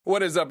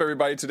What is up,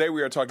 everybody? Today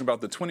we are talking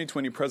about the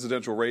 2020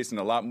 presidential race and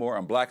a lot more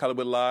on Black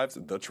Hollywood Live's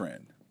The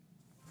Trend.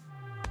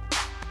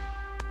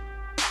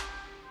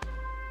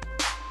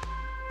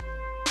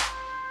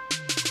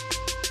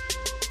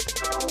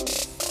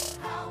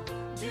 How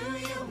do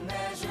you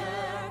measure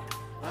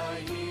a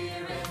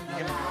year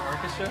in the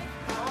Orchestra?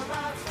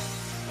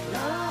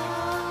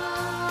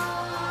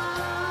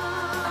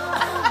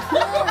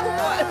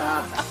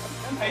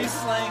 Are you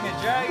slaying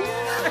a dragon?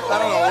 I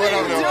don't know what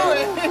I'm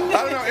doing.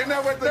 I don't know. Isn't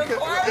that what they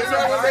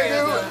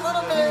do? A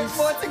little bit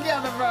more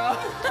together, bro.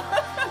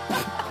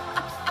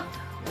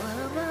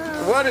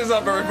 What is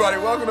up, everybody?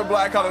 Welcome to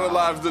Black Hollywood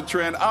Live's The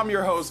Trend. I'm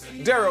your host,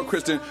 Daryl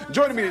Kristen.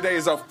 Joining me today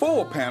is a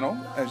full panel,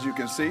 as you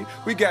can see.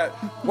 We got,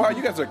 wow,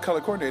 you guys are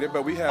color coordinated,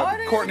 but we have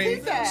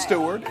Courtney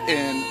Stewart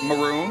in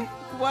maroon.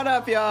 What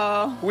up,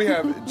 y'all? We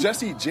have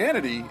Jesse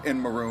Janity in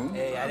maroon.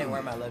 Hey, I didn't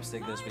wear my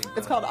lipstick this week.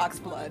 It's called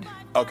Oxblood.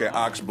 Okay,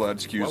 Oxblood,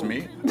 excuse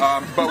me.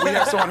 But we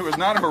have someone who is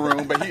not in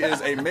maroon, but he is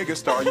a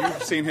megastar.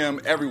 You've seen him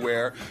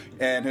everywhere,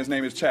 and his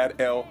name is Chad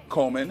L.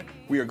 Coleman.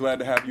 We are glad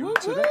to have you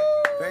today.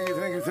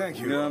 Thank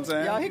you. You know what I'm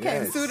saying? Y'all, he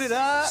came suited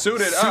up.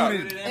 Suited up.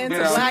 Into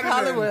Black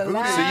Hollywood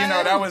Live. So, you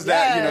know, that was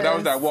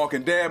that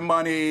Walking Dead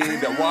money,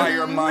 the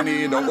Wire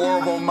money, the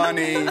Orville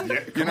money. You know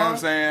what I'm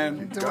saying?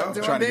 Doing Trying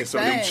to big get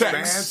some of them things.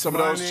 checks, some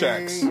of those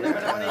checks.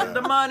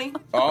 The money.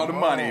 All the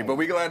money. But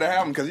we glad to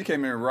have him because he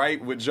came in right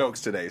with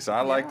jokes today. So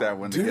I like that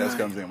when the guest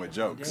comes in with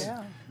jokes.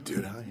 Yeah.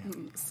 Dude, I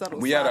am. Subtle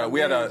We had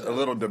side. a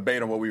little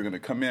debate on what we were going to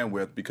come in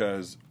with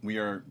because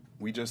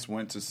we just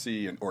went to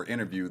see or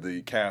interview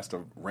the cast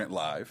of Rent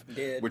Live,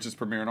 which is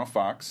premiering on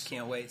Fox.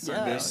 Can't wait.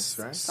 Yes.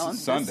 This On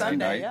Sunday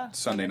night. yeah.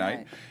 Sunday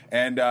night.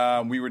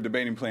 And we were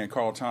debating playing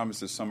Carl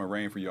Thomas's Summer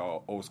Rain for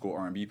y'all old school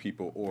R&B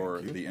people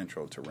or the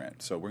intro to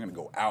Rent. So we're going to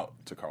go out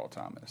to Carl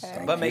Thomas.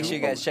 But make sure you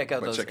guys check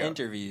out But those check out.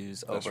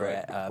 interviews That's over right.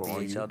 at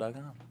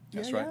BHL.com.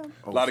 That's Yeah, right. A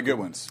yeah. lot of good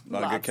ones. A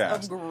lot of good Lots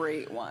cast. of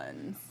great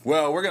ones.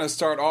 Well, we're going to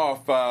start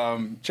off.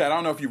 Chad, I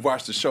don't know if you've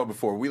watched the show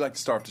before. We like to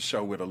start the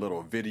show with a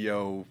little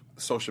video,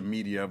 social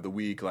media of the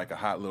week, like a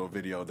hot little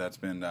video that's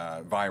been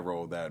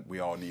viral that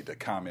we all need to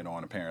comment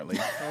on, apparently.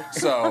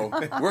 So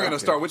we're going to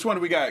start. Which one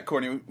do we got,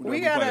 Courtney? We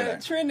got a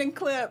trending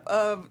clip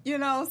of,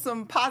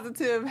 some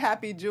positive,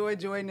 happy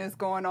joyness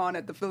going on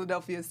at the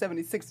Philadelphia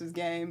 76ers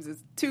games.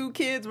 It's two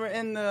kids were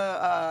in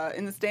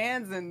the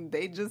stands, and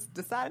they just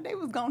decided they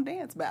was going to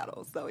dance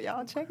battle. So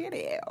y'all check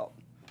it out.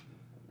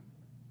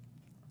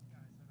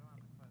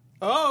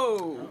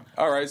 Oh.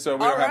 All right, so we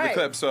don't All have the right.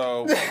 clip,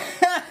 so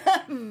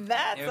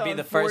That's It would be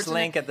the first unfortunate.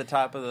 link at the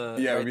top of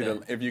the. yeah, right it would be there.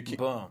 if you keep.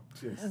 Boom.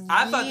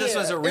 I thought this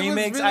was a Yeah, it was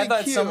remix. really I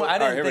thought cute. someone. I All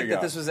right, didn't here we think that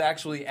go. this was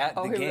actually at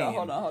the here we go. game.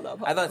 Hold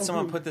on. I thought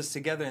someone put this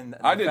together, and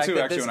the I did fact too,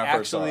 that actually, this when I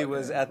first saw actually it.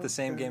 was at the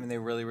same game, and they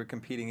really were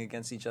competing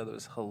against each other.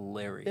 Was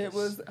hilarious. It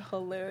was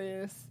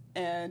hilarious,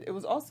 and it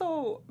was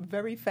also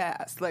very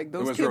fast. Like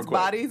those was real kids' quick.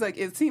 bodies, like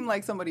it seemed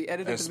like somebody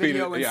edited And the speed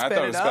video it- and yeah, I sped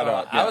thought it it was sped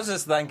up. up. I was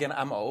just thinking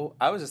I'm old.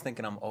 I was just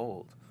thinking I'm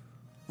old.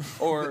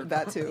 Or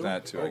That too.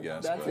 That too, I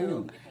guess. That but-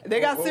 too.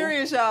 They got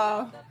serious,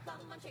 y'all.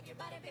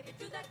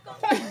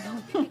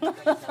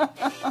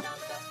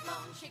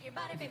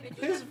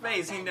 His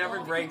face, he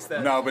never breaks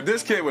that. No, but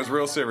this kid was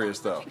real serious,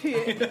 though.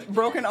 He,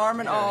 broken arm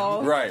and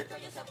all. Right.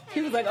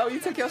 He was like, "Oh, you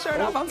took your shirt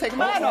off. I'm taking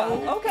mine off."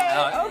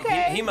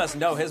 Okay. He must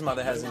know his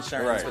mother has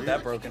insurance Right. with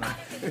that broken arm.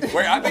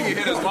 Wait, I think he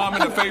hit his mom in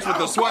the face with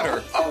the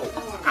sweater.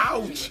 Oh,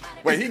 ouch.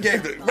 Wait, he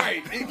gave the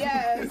right. He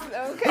Yes.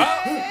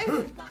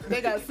 Okay.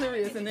 They got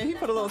serious, and then he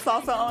put a little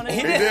salsa on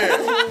it. did.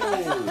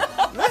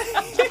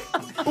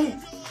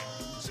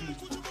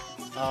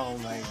 Oh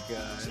my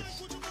gosh.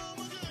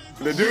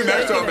 The dude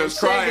next to him is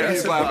crying.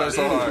 He's laughing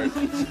so hard.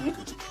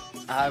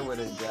 I would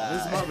have His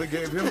died. mother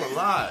gave him a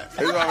lot.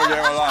 His mama gave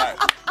him a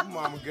lot. Your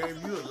mama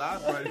gave you a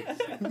lot, buddy.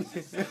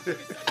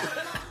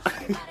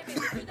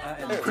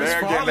 Chris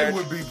They're getting Farley that.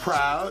 would be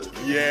proud.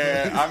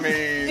 Yeah, I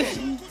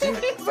mean,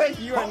 He's like,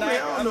 "You are Homie, not." I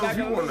don't I'm know not if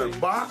you gonna want leave. to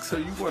box or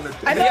you want to.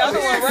 I know. The other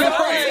one,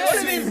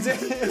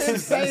 right?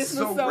 His face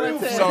so was so real.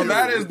 intense. so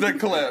that is the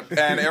clip,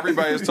 and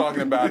everybody is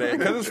talking about it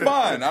because it's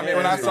fun. I mean,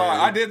 when I saw it,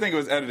 I did think it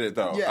was edited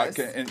though. Yes.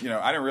 I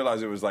didn't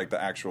realize it was like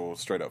the actual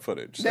straight up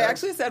footage. They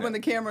actually said when the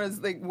cameras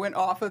went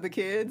off of the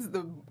kids,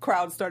 the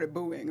crowd started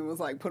booing and was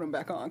like, "Put them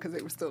back on" because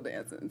they were still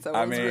dancing. So it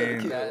I was mean, really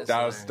cute. that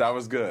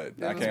was good.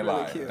 I was can't really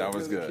lie. cute, That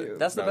was really good. cute.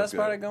 That's the That was best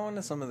part good. of going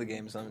to some of the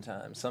games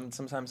sometimes.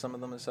 Sometimes some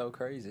of them are so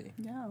crazy.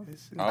 Yeah.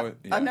 Yeah.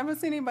 I've never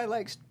seen anybody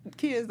like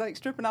kids like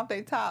stripping off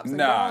their tops and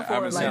Nah, going I for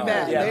haven't it seen like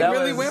that. that. Yeah, They that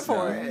really was- went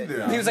for it.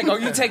 He was like, "Oh,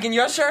 you taking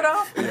your shirt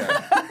off?"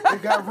 Yeah.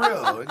 It got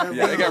real.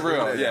 Yeah, it got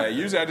real. Yeah,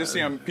 usually I just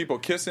see people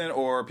kissing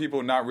or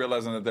people not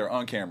realizing that they're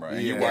on camera,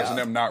 and you're Yeah. watching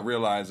them not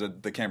realize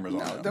that the camera's on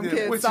them. Them Yeah,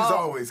 kids which is saw.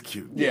 always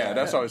cute. Yeah,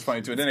 that's always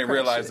funny too. And then they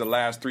realize the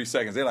last 3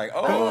 seconds, they're like,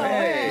 "Oh,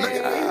 hey, look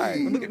at that.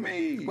 look at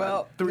me."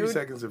 Well, 3 new,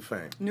 seconds of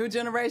fame. new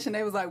generation,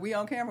 they was like, "We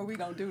on camera, we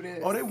gonna do this."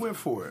 Oh, they went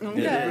for it.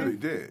 Yeah. They really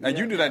did. And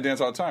you do that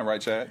dance all the time,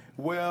 right, Chad?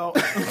 Well,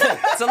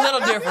 It's a little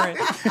different.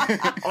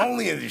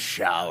 only in the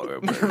shower,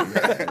 baby.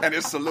 And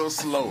it's a little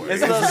slower,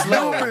 It's a little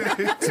slower. A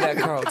to that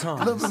Carl little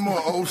Thomas. bit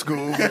more old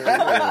school.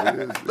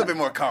 a little bit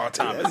more Carl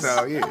Thomas.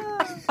 So,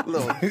 yeah.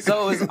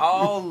 So it was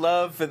all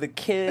love for the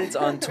kids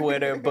on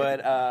Twitter,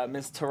 but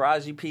Miss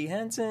Taraji P.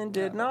 Henson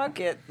did not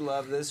get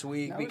love this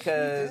week No, she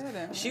because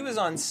didn't. she was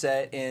on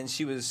set and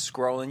she was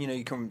scrolling. You know,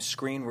 you can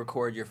screen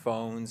record your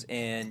phones,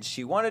 and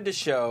she wanted to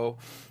show.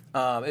 It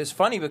was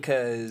funny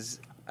because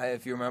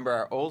if you remember,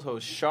 our old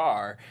host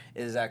Shar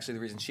is actually the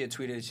reason she had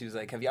tweeted. She was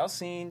like, "Have y'all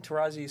seen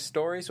Taraji's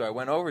story?" So I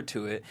went over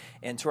to it,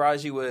 and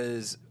Taraji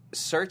was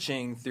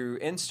searching through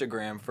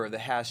Instagram for the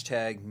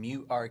hashtag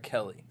Mute R.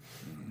 Kelly,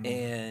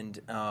 and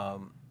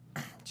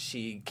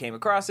she came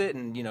across it,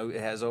 and you know it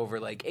has over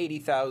like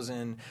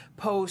 80,000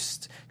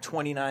 posts,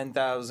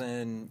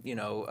 29,000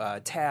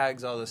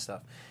 tags, all this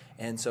stuff.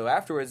 And so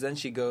afterwards, then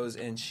she goes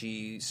and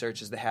she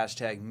searches the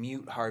hashtag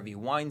Mute Harvey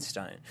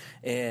Weinstein,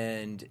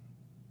 and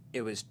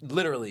it was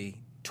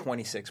literally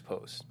 26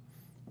 posts.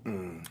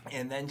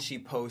 And then she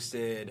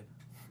posted,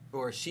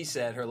 or she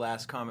said her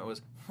last comment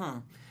was,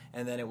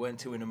 and then it went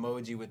to an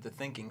emoji with the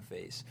thinking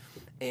face.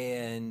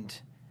 And,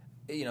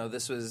 you know,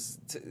 this was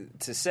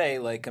to say,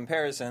 like,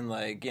 comparison,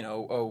 like, you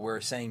know, oh, we're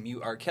saying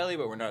mute R. Kelly,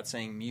 but we're not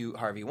saying mute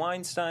Harvey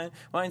Weinstein.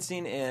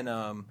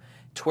 And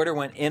Twitter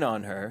went in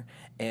on her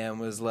and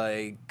was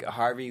like,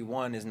 Harvey,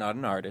 one, is not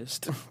an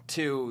artist.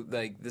 Two,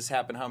 like, this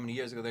happened how many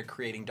years ago? They're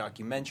creating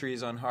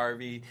documentaries on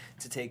Harvey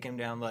to take him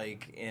down,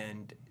 like,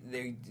 and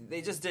they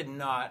just did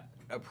not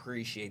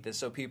appreciate this.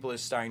 So people are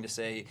starting to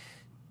say,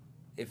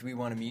 if you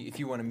want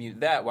to mute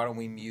that, why don't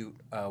we mute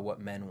What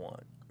Men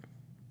Want?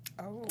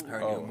 Oh,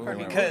 Her Oh, new her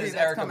movie new because movie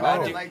that's Erykah coming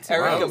out in Badu, like 2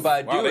 Erykah weeks.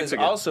 Badu Wow, they is took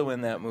it. also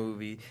in that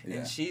movie, Yeah.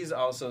 and she's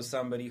also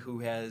somebody who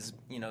has,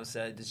 you know,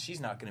 said that she's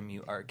not going to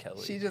mute R.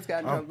 Kelly. She just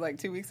got dumped like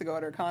 2 weeks ago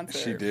at her concert.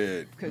 She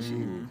did. Because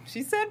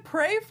she said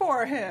pray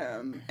for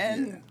him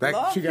and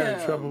love She got him.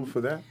 in trouble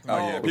for that? Oh,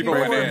 yeah. People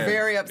went were in.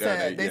 very Yeah,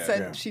 upset. They said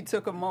yeah. she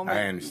took a moment.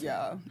 I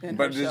understand. Yeah. in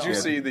But her did show. you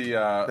see the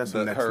That's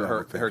the next level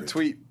her thinking.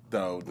 tweet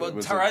though? well,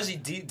 Was it-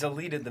 Taraji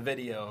deleted the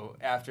video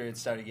after it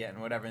started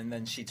getting whatever, and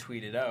then she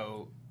tweeted,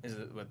 "Oh, is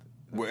it what?"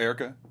 With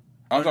Erica?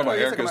 I'm talking no, about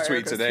you're talking Erica's about tweet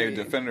Erica's today, tweet.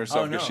 defending herself,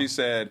 Oh, no. because she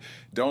said,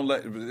 "Don't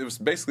let." It was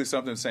basically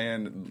something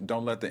saying,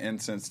 "Don't let the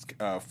incense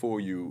fool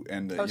you."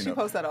 And Oh, she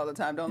posts that all the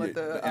time. Don't let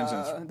Yeah,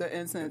 the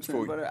incense.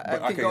 fool- But I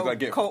but I can can go like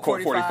get Colt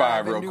Colt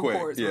 45 and real quick.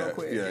 Newports Yeah, real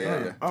quick.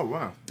 yeah. Oh,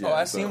 wow. Oh,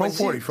 I've seen when Colt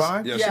she-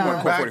 45? Yeah, Yeah. she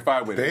went back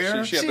 45 with it.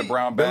 there? She had the She-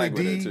 brown Billy bag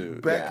with D it too.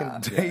 back Yeah.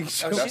 in the day.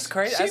 Oh, she's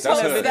crazy. She I saw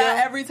that posted video.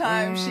 that every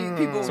time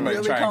people Somebody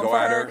really try and come go for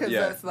at her her, because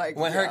yeah. that's like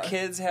When her yeah.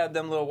 kids had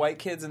them little white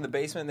kids in the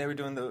basement,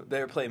 they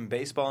were playing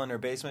baseball in her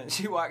basement.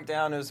 She walked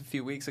down. It was a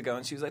few weeks ago,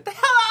 and she was like, "The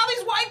hell are all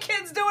these white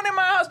kids doing in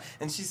my house?"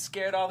 And she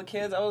scared all the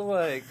kids. I was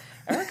like,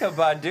 Erykah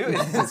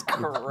Badu is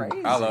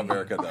crazy. I love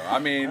Erica though. I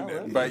mean,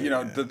 love but you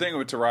know, the thing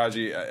with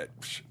Taraji,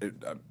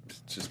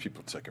 just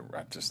people took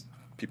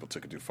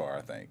it too far.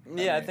 I think.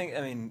 Yeah,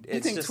 I mean, You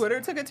it's think just,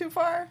 Twitter took it too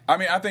far? I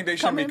mean, I think they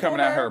shouldn't be Coming coming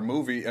for at her? her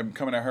movie and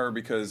coming at her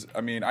because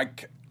I mean,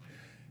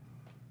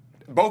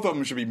 both of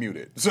them should be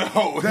muted.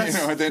 So That's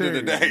at the end of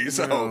the day, serious.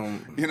 so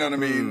you know what I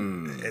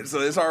mean.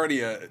 So it's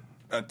already a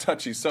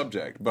touchy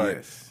subject, but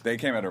Yes. they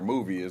came at her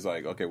movie. It's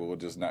like, okay, well, we're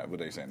just not. What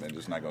they saying? They're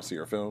just not going to see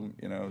her film.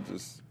 You know,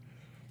 just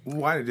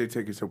Why did they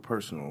take it so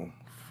personal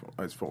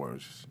as far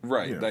as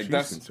Right, like, she's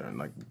that's- concerned?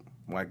 Like,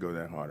 why go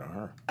that hard on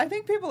her? I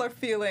think people are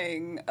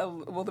feeling,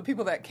 the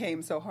people that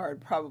came so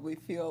hard probably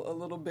feel a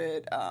little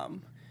bit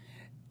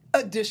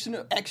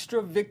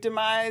extra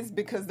victimized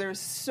because there's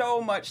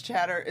so much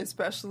chatter,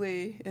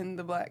 especially in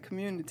the black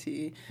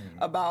community,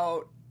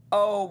 about,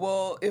 oh,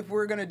 well, if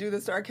we're going to do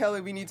this to R.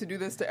 Kelly, we need to do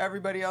this to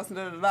everybody else,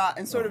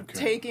 and sort of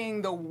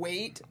taking the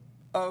weight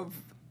of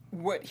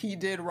what he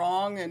did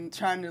wrong and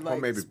trying to, like... Or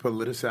maybe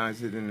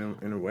politicize it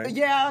in a way?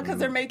 Yeah, because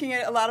they're making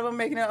it. A lot of them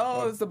making it.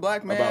 Oh, it's the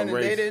black man, About and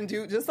race. they didn't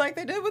do just like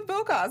they did with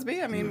Bill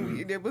Cosby. I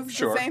mean, it was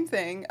Sure. the same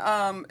thing.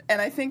 And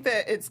I think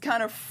that it's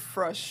kind of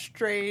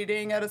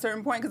frustrating at a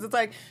certain point because it's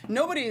like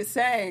nobody is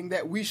saying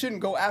that we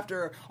shouldn't go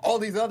after all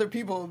these other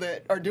people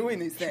that are doing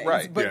these things.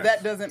 Right, But yes.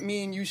 that doesn't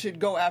mean you should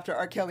go after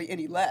R. Kelly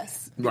any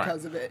less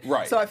because of it.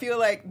 Right. So I feel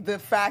like the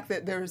fact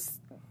that there's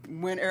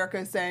when Erica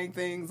is saying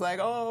things like,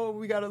 oh,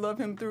 we got to love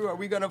him through, are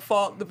we going to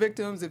fault the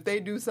victims if they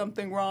do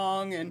something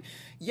wrong? And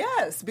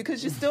yes,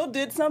 because you still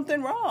did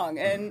something wrong.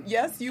 And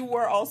yes, you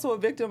were also a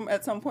victim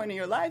at some point in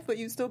your life, but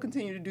you still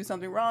continue to do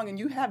something wrong. And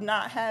you have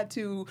not had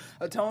to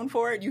atone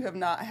for it. You have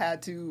not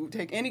had to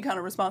take any kind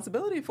of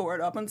responsibility for it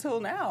up until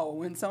now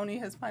when Sony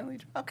has finally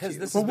dropped 'Cause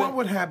you. this Well, has what been-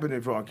 would happen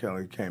if R.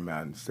 Kelly came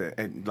out and said,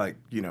 and like,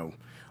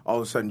 all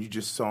of a sudden you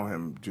just saw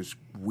him just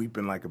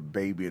weeping like a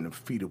baby in a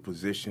fetal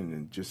position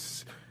and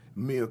just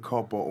mea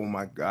culpa, oh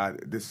my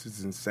God, this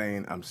is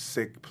insane. I'm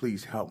sick.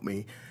 Please help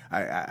me.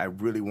 I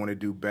really want to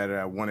do better.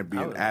 I want to be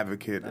an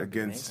advocate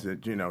against,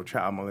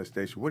 child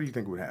molestation. What do you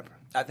think would happen?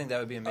 I think that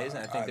would be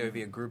amazing. I think there would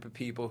be a group of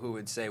people who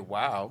would say,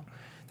 wow,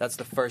 that's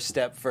the first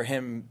step for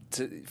him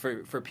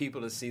for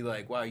people to see,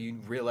 like, wow, you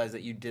realize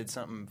that you did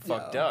something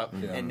fucked up,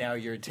 and now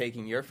you're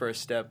taking your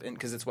first step. And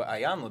because it's what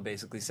Ayanla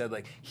basically said,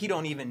 like, he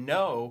don't even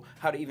know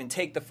how to even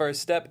take the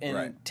first step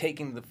in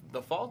taking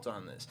the fault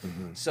on this.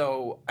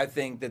 So I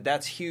think that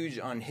that's huge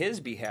on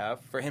his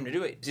behalf for him to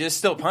do it. You're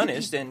still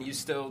punished, and you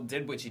still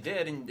did what you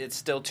did, and it's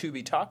still to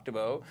be talked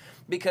about.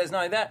 Because not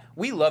only that,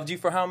 we loved you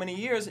for how many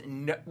years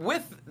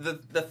with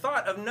the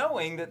thought of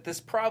knowing that this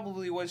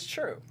probably was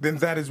true. Then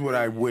that is what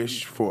I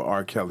wish for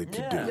R. Kelly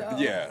to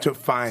do. Yeah. To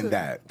find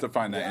that. To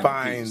find that.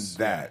 Find piece.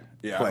 that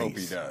Yeah, place. I hope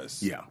he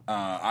does. Yeah.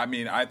 I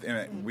mean,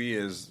 we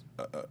as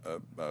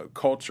a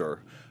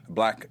culture,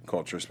 black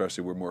culture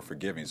especially, we're more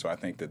forgiving. So I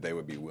think that they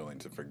would be willing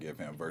to forgive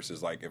him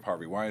versus, like, if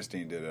Harvey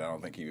Weinstein did it, I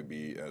don't think he would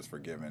be as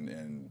forgiven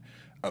in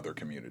other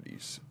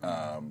communities.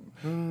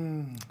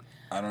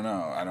 I don't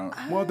know.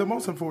 Well, the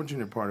most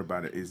unfortunate part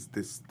about it is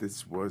this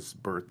was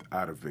birthed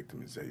out of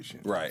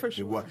victimization. Right. For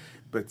sure.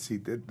 But see,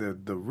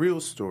 the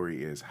real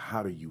story is,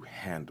 how do you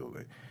handle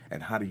it?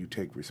 And how do you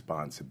take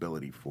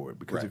responsibility for it?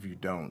 Because if you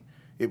don't,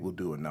 it will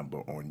do a number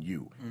on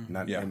you.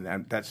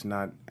 And that's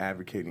not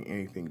advocating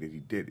anything that he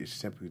did. It's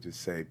simply to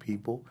say,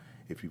 people,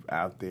 if you're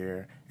out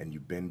there and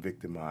you've been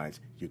victimized,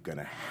 you're going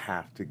to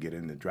have to get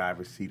in the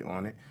driver's seat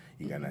on it.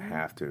 You're going to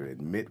have to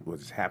admit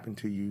what's happened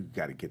to you. You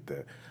got to get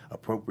the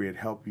appropriate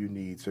help you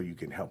need so you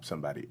can help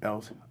somebody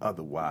else.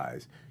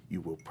 Otherwise,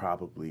 you will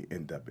probably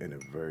end up in a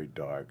very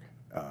dark,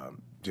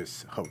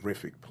 just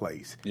horrific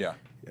place. Yeah.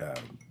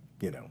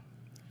 You know.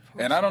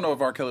 And I don't know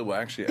if R. Kelly will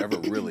actually ever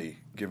really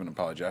give an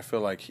apology. I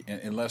feel like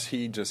unless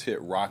he just hit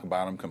rock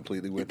bottom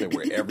completely with it,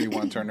 where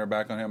everyone turned their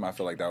back on him, I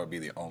feel like that would be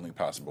the only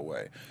possible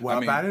way.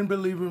 Well, if I didn't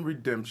believe in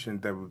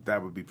redemption,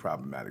 that would be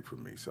problematic for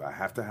me. So I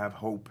have to have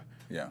hope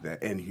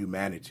that in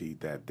humanity,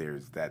 that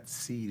there's that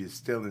seed is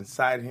still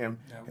inside him,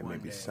 and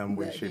maybe some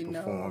way, shape,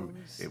 or form,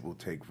 it will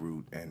take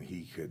root, and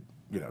he could,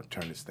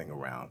 turn this thing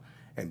around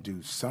and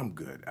do some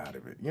good out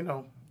of it.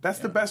 That's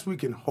the best we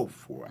can hope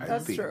for.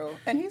 That's true.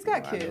 And he's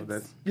got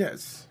kids.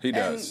 Yes. He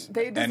does. And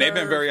they've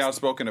been very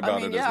outspraying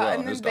about it as well.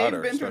 And his they've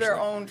daughter, been through their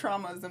especially. own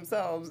traumas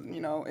themselves,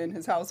 in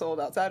his household,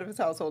 outside of his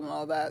household, and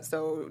all that.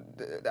 So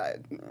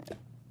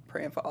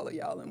praying for all of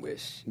y'all and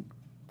wish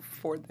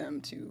for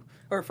him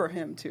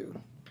to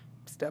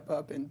step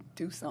up and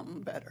do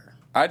something better.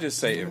 I just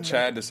say, if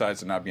Chad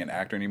decides to not be an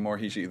actor anymore,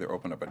 he should either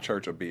open up a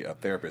church or be a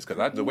therapist.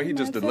 Because the way he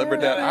just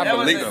delivered that, I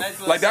believe him.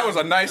 That was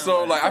a nice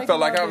little, I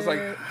felt like I was like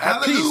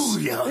at peace.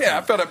 Yeah,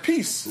 I felt at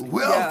peace.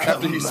 Welcome.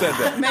 After he said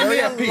that. Maybe Very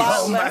a at peace. lot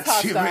Oh, my less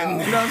hostile. children.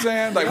 You know what I'm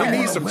saying? Like, we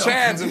need some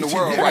Chads in the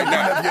world right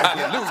now.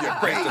 Hallelujah.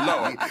 Praise the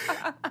Lord.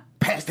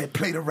 Pass that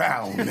plate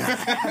around.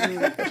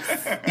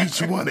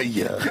 Each one of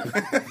you.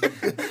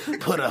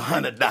 Put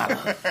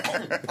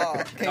 $100. Oh,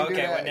 can't do Okay,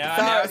 that. well,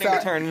 now I think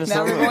we're turning this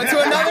Now we're over. going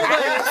to another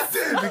place. That's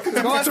it, because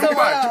it Going was too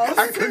somewhere much. else.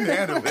 I couldn't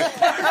handle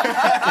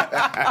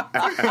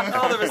it.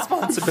 All the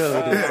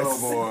responsibility. Oh,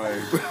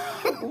 boy.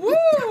 Woo!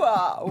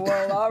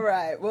 Well, all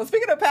right. Well,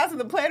 speaking of passing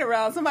the plate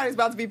around, somebody's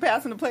about to be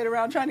passing the plate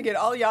around, trying to get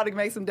all of y'all to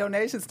make some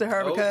donations to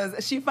her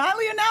because she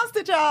finally announced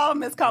it, y'all.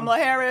 Miss Kamala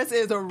Harris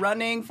is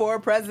running for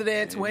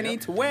president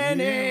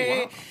 2020.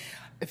 Yeah, wow.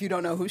 If you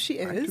don't know who she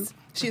is,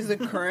 she's a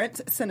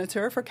current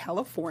senator for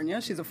California.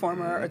 She's a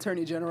former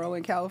attorney general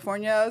in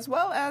California, as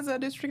well as a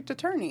district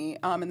attorney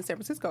in the San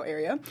Francisco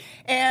area.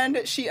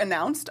 And she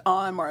announced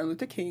on Martin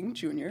Luther King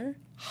Jr.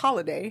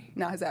 holiday,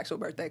 not his actual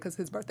birthday, because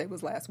his birthday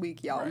was last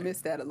week. Y'all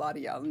missed that. A lot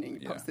of y'all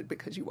didn't posted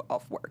because you were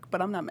off work,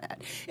 but I'm not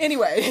mad.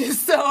 Anyway,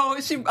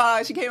 so she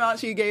came out.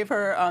 She gave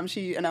her.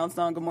 She announced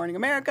on Good Morning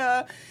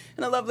America,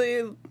 in a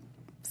lovely,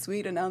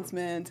 sweet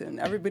announcement, and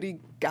everybody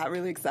got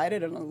really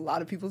excited, and a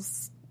lot of people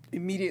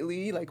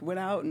immediately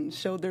went out and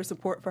showed their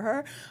support for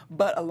her.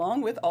 But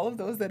along with all of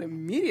those that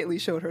immediately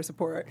showed her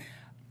support,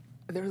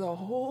 there's a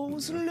whole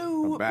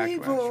slew of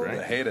people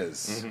The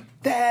haters.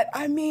 that,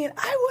 I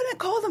wouldn't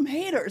call them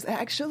haters,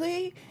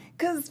 actually,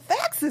 because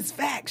facts is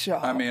facts,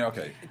 y'all. I mean,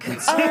 okay.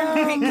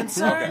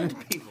 Concerned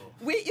people.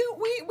 We,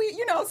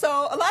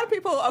 so a lot of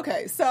people,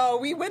 so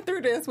we went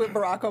through this with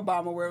Barack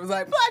Obama where it was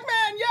like, black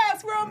man,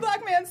 yes, we're on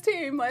black man's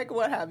team,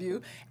 what have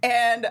you.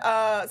 And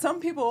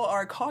some people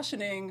are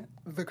cautioning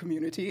the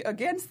community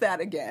against that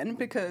again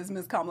because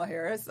Ms. Kamala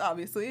Harris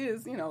obviously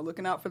is,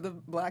 looking out for the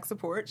black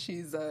support.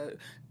 She's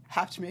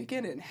half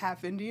Jamaican and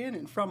half Indian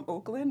and from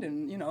Oakland.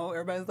 And,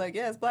 everybody's like,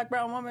 yes, black,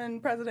 brown woman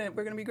president,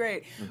 we're going to be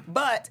great.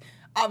 But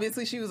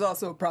obviously she was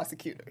also a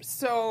prosecutor.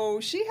 So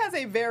she has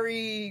a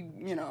very,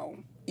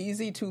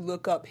 easy to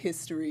look up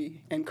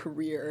history and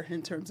career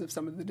in terms of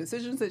some of the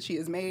decisions that she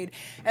has made.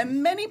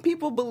 And many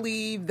people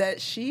believe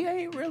that she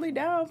ain't really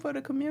down for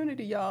the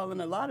community, y'all.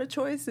 And a lot of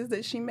choices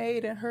that she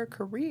made in her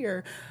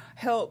career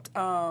helped,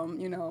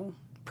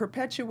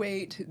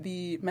 perpetuate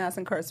the mass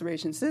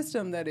incarceration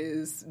system that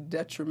is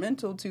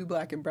detrimental to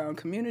black and brown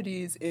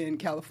communities in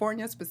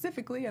California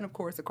specifically, and of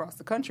course across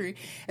the country.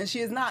 And she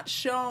has not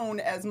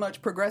shown as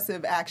much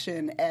progressive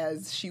action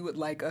as she would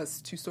like us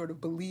to sort of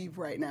believe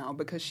right now,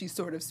 because she's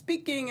sort of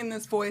speaking in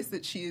this voice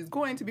that she is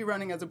going to be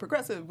running as a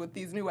progressive with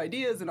these new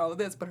ideas and all of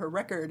this, but her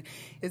record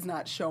is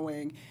not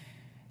showing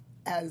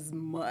as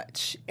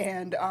much.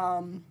 And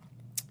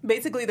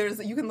basically,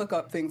 you can look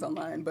up things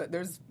online, but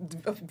there's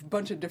a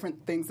bunch of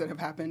different things that have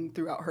happened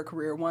throughout her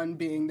career. One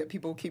being that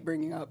people keep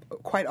bringing up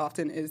quite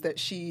often is that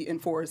she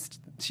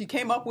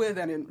came up with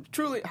and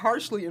truly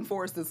harshly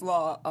enforced this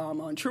law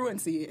on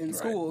truancy in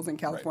schools in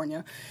California.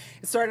 Right.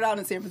 It started out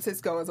in San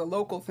Francisco as a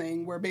local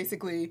thing where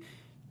basically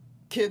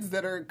kids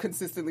that are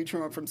consistently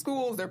truant from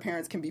schools, their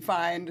parents can be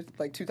fined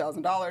like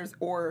 $2,000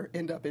 or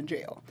end up in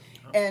jail.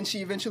 And she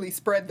eventually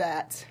spread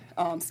that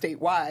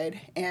statewide,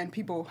 and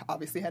people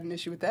obviously had an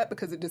issue with that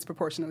because it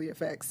disproportionately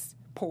affects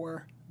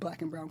poor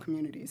Black and brown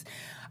communities.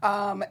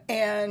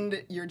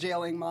 And you're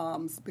jailing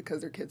moms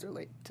because their kids are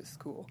late to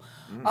school.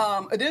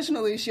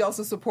 Additionally, she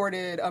also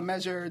supported a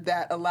measure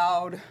that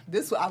allowed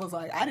this. I was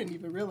like, I didn't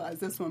even realize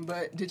this one,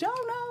 but did y'all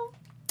know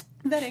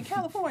that in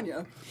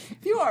California,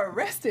 if you are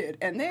arrested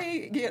and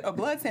they get a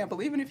blood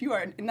sample, even if you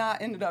are not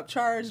ended up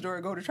charged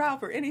or go to trial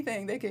for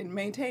anything, they can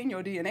maintain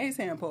your DNA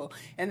sample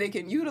and they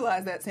can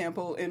utilize that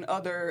sample in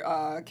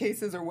other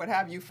cases or what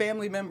have you.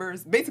 Family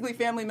members'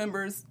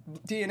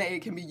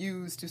 DNA can be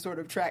used to sort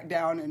of track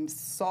down and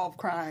solve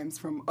crimes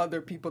from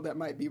other people that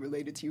might be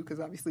related to you because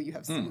obviously you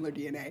have similar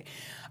DNA.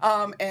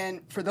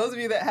 And for those of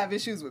you that have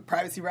issues with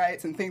privacy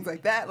rights and things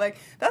like that, like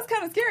that's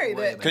kind of scary.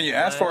 Can you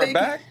ask for it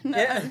back?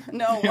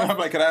 No. I'm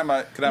like, could I have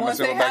my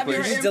sample back,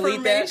 please? Could you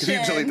delete that? Could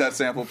you delete that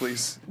sample,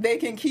 please? They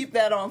can keep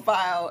that on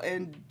file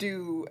and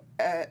do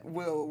at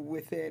will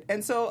with it.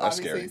 And so That's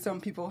obviously scary. some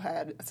people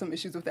had some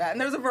issues with that. And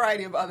there's a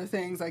variety of other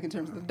things, like in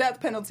terms of the death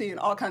penalty and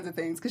all kinds of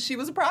things. Because she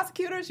was a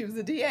prosecutor, she was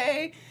a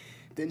DA,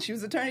 then she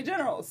was Attorney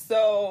General.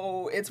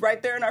 So it's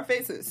right there in our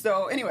faces.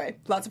 So anyway,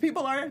 lots of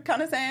people are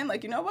kind of saying,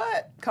 like, you know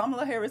what?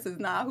 Kamala Harris is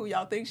not who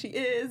y'all think she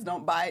is.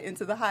 Don't buy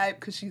into the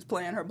hype because she's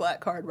playing her black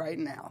card right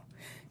now.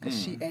 Because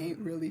she ain't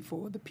really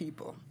for the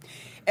people.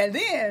 And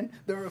then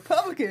the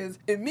Republicans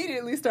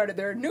immediately started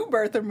their new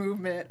birther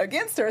movement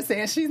against her,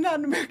 saying she's not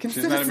an American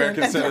citizen. She's not an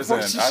American and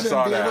therefore citizen. she I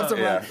saw shouldn't be able that. to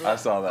run. Yeah, I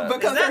saw that.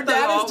 Because her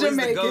dad is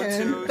Jamaican.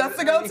 go-to? That's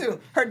the go-to.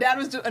 Her dad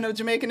was a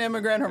Jamaican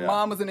immigrant. Her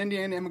mom was an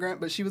Indian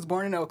immigrant, but she was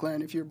born in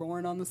Oakland. If you're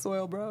born on the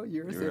soil, bro,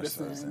 you're a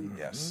citizen.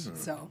 Yes.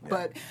 So,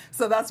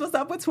 so that's what's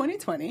up with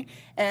 2020.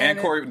 And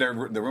Cory,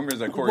 the rumors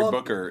that Cory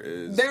Booker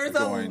is there's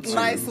going a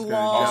nice to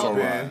long also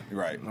run.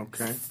 Right.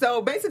 Okay.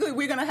 So basically,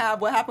 we're going to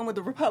have what happened with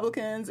the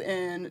Republicans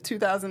in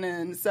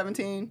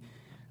 2017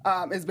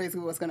 is basically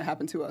what's going to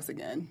happen to us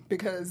again.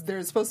 Because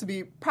there's supposed to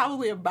be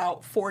probably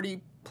about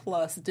 40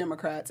 plus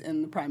Democrats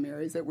in the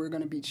primaries that we're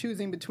going to be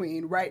choosing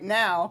between. Right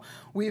now,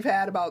 we've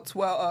had about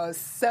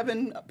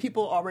 7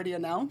 people already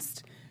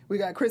announced. We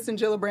got Kristen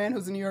Gillibrand,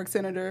 who's a New York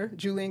senator.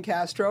 Julian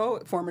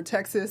Castro, former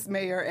Texas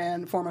mayor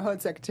and former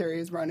HUD secretary,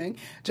 is running.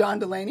 John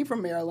Delaney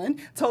from Maryland.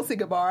 Tulsi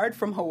Gabbard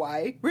from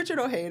Hawaii. Richard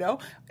Ojeda.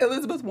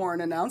 Elizabeth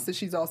Warren announced that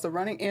she's also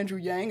running. Andrew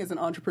Yang is an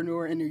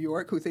entrepreneur in New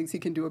York who thinks he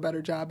can do a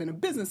better job in a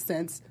business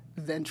sense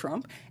than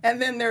Trump.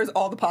 And then there's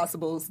all the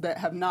possibles that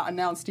have not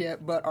announced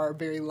yet but are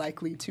very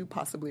likely to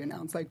possibly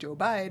announce, like Joe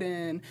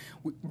Biden.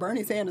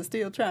 Bernie Sanders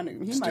still trying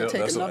to, he might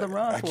take another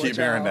run for it. I keep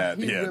hearing that.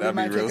 He Yeah, really that'd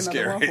might be take real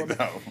another run scary, for it.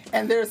 though.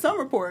 And there are some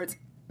reports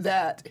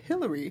that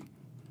Hillary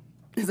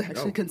is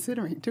actually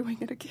considering doing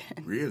it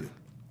again. Really?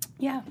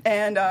 Yeah.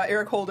 And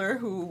Eric Holder,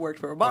 who worked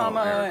for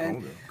Obama, Eric and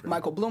Holder, okay.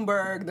 Michael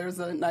Bloomberg. There's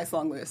a nice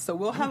long list. So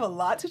we'll have a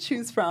lot to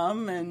choose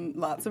from and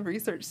lots of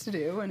research to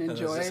do and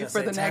enjoy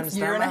for the next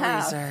year and a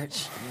half.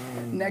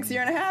 Next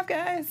year and a half,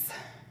 guys.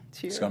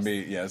 Cheers. It's gonna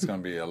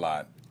be a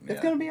lot.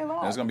 It's gonna be a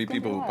lot. There's gonna be It's gonna people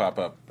be a who lot. pop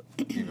up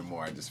even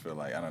more. I just feel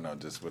like, I don't know,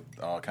 just with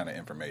all kind of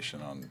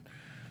information on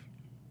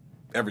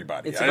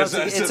everybody. It's about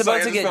to- it's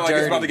about to get It's about to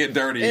dirty. get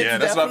dirty. It's Yeah,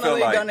 that's what I feel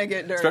definitely like. gonna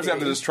get dirty. Especially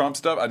after this Trump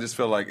stuff, I just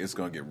feel like it's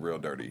gonna get real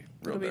dirty.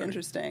 Real It'll be dirty.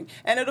 interesting.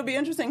 And it'll be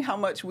interesting how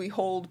much we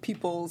hold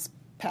people's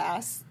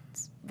pasts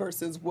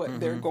versus what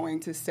they're going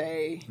to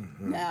say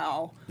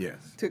now. Yes.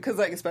 Because,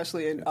 like,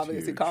 especially in, That's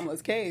obviously, huge.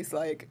 Kamala's case,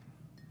 like,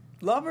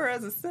 love her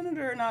as a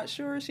senator, not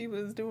sure she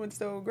was doing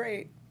so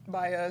great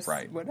by us,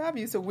 Right. what have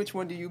you. So which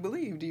one do you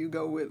believe? Do you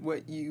go with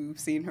what you've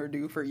seen her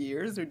do for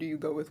years, or do you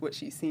go with what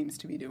she seems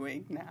to be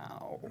doing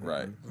now?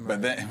 Right.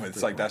 But then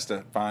it's like that's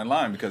the fine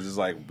line, because it's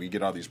like we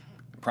get all these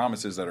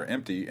promises that are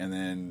empty, and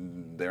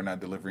then they're not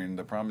delivering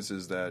the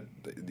promises that,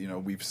 you know,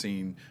 we've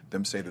seen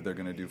them say that they're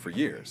going to do for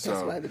years. That's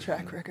So why the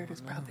track record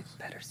is probably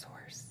the better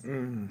source.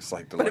 it's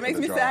like the But luck it makes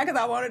of me the sad draw.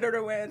 because I wanted her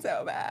to win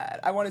so bad.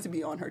 I wanted to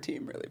be on her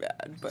team really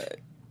bad, but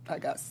I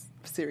got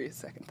serious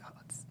second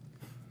thoughts.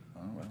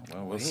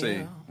 Well, we'll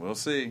see. We'll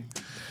see.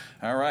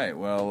 All right.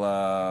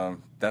 Well,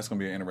 that's going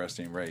to be an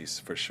interesting race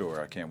for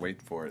sure. I can't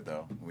wait for it,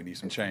 though. We need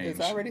some change. It's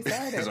already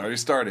started. It's already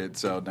started.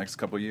 So next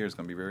couple of years is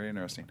going to be very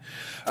interesting.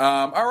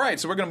 All right.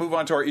 So we're going to move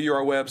on to our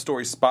EUR Web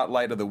Story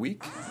Spotlight of the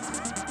Week.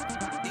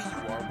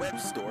 EUR Web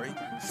Story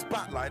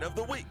Spotlight of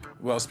the Week.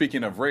 Well,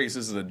 speaking of race,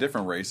 this is a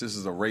different race. This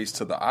is a race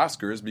to the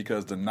Oscars,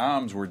 because the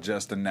noms were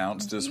just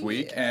announced this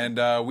week.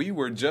 And we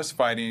were just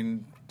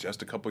fighting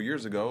just a couple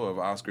years ago of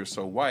Oscars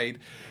So White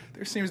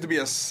there seems to be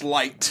a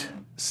slight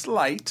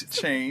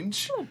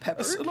change. A little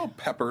peppered. A little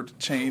peppered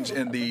change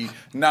in the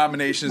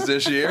nominations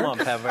this year. Come on,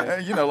 pepper.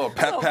 You know, a little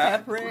pep.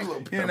 peppery.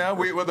 You know,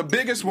 well, the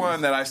biggest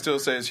one that I still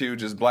say is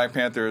huge is Black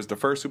Panther is the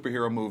first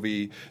superhero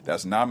movie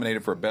that's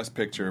nominated for Best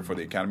Picture for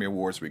the Academy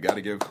Awards. We got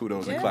to give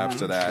kudos and claps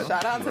to that.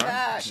 Shout out to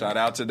that. Shout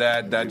out to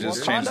that. That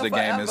just changed the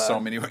game in so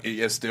many ways.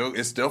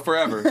 It's still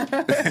forever.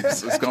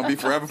 It's going to be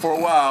forever for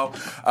a while.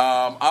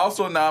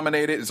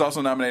 It's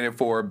also nominated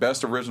for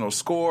Best Original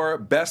Score,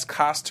 Best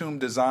Costume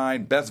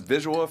Design, Best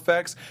Visual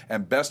Effects,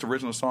 and Best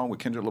Original Song with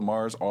Kendrick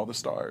Lamar's All the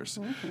Stars.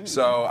 Mm-hmm.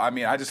 So, I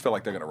mean, I just feel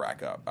like they're going to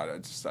rack up.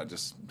 That's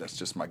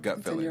just my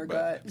gut feeling. in your but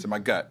gut. It's in my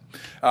gut.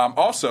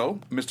 Also,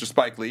 Mr.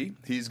 Spike Lee,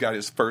 he's got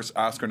his first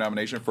Oscar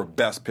nomination for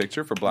Best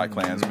Picture for Black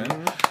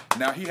Klansman.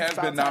 Now, he has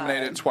been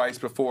nominated twice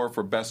before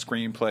for Best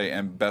Screenplay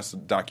and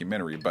Best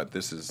Documentary, but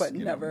this is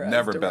never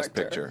Best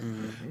director. Picture.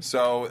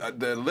 So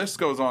the list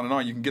goes on and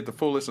on. You can get the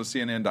full list on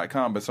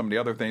CNN.com, but some of the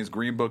other things,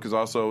 Green Book is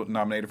also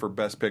nominated for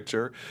Best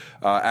Picture.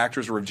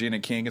 Actress Regina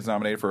King is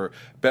nominated for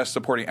Best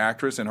Supporting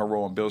Actress in her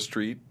role in Beale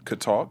Street Could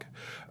Talk.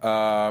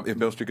 If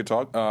Beale Street Could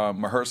Talk.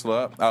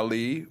 Mahershala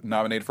Ali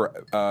nominated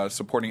for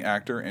Supporting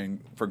Actor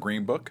for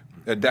Green Book.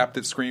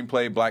 Adapted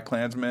Screenplay, Black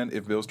Klansman,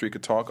 If Beale Street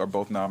Could Talk are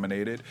both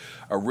nominated.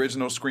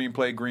 Original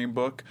Screenplay, Green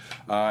Book,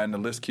 and the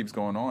list keeps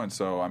going on.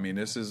 So, I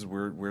mean,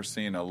 we're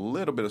seeing a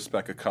little bit of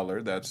speck of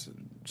color that's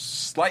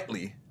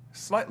slightly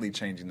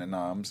changing the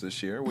noms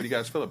this year. What do you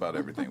guys feel about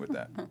everything with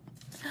that?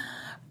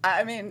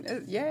 I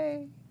mean,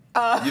 yay.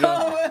 You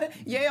don't-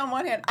 Yay on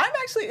one hand. I'm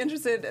actually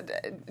interested.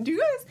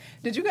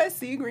 Did you guys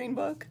see Green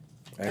Book?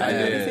 I Did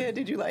you did. see it?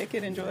 Did you like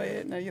it? Enjoy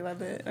it? No, you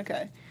love it?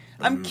 Okay.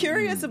 I'm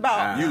curious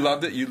about... You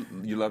loved it? You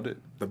loved it?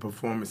 The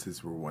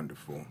performances were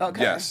wonderful.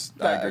 Okay. Yes,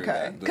 I agree with Okay.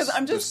 that. Because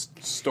I'm just...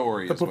 The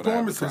story The is what I have a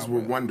performances problem were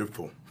with.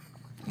 wonderful.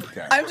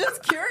 Okay. I'm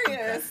just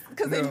curious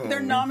because No.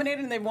 they're nominated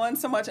and they won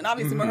so much, and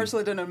obviously Mahershala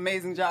did an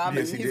amazing job,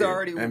 Yes, and he he's did.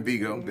 already And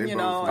Vigo, they you both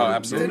know, did. Oh,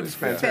 absolutely. did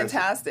Fantastic.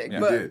 fantastic. Yeah.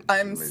 But He did.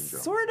 I'm Amazing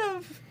job. sort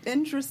of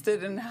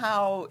interested in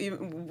how,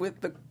 even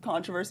with the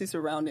controversy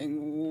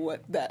surrounding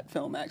what that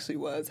film actually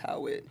was,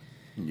 how it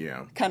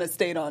Yeah. kind of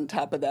stayed on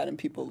top of that, and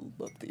people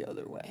looked the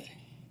other way.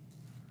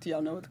 Do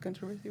y'all know what the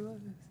controversy was?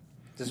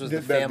 This was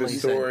Did the that family the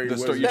story The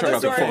was story- you're talking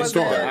about the story full was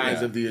story. the- the eyes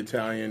Yeah. of the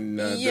Italian,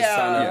 the Yeah.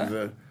 son of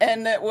the.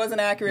 And that wasn't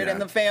accurate, Yeah.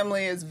 and the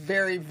family is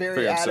very, very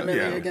Very upset. adamantly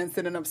Yeah. against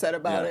it and upset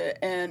about Yeah. it.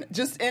 And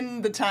just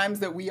in the times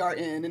that we are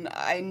in, and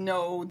I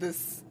know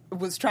this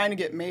was trying to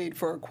get made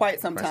for quite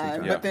some Quite some time,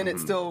 time. Yeah. but then it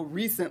still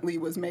recently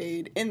was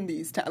made in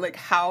these times. Like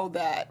how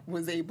that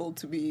was able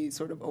to be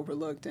sort of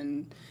overlooked,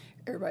 and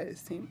everybody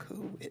seemed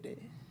cool with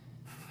it.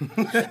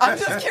 I'm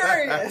just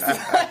curious.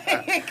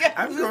 Like,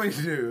 I'm going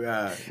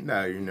to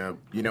no,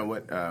 you know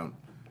what,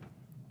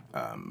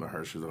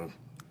 Mahershala,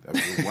 that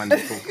was a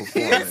wonderful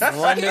performance.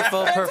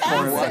 Wonderful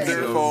performance.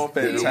 Wonderful,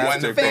 fantastic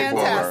Wonderful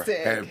performer. Fantastic.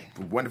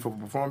 Had wonderful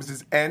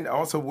performances, and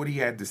also what he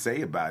had to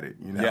say about it.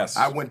 You know, Yes.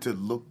 I went to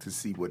look to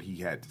see what he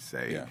had to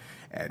say, Yeah.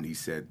 and he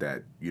said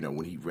that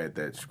when he read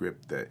that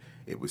script, that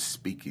it was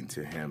speaking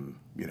to him,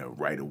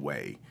 right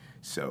away.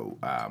 So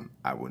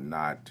I would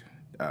not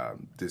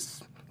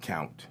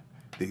discount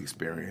the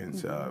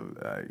experience of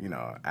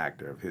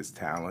actor of his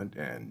talent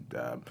and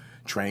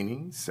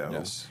training. So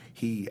Yes.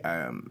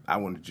 I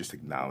want to just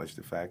acknowledge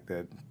the fact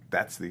that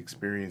that's the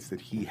experience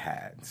that he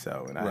had.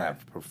 So, and I Right.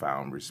 have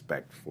profound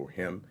respect for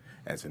him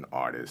as an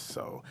artist.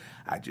 So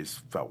I just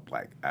felt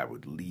like I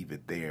would leave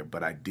it there.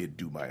 But I did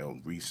do my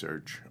own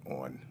research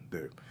on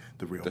the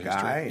real The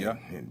guy,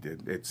 history, and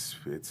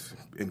it's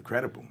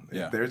incredible.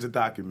 Yeah. There's a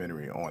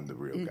documentary on the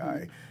real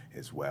guy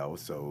as well.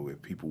 So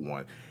if people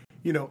want,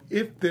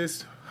 if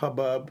this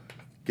hubbub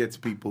gets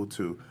people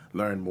to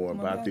learn more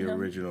about the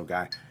original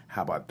guy,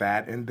 how about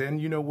that? And then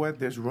you know what?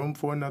 There's room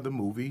for another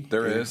movie.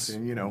 There If- is.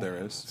 and, There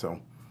is. So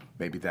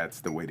maybe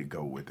that's the way to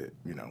go with it.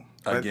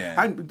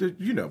 Again.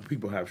 But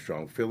people have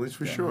strong feelings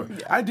for sure.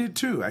 I did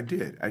too. I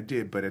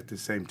did. But at the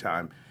same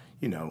time,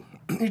 you're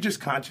just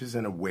conscious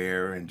and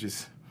aware and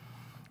just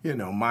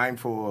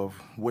mindful of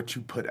what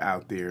you put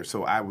out there.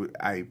 So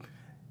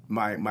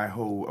my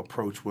whole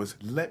approach was,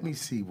 let me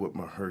see what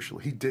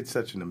Mahershala, he did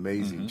such an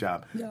amazing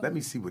job. Yeah. Let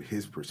me see what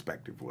his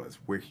perspective was,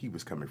 where he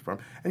was coming from.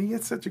 And he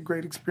had such a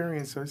great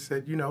experience. So I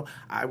said,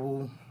 I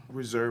will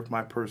reserve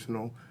my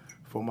personal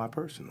for my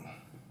personal.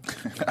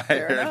 I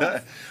hear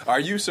that. Are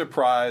you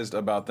surprised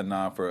about the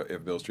nom for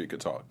If Beale Street Could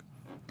Talk?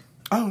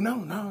 Oh,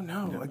 no.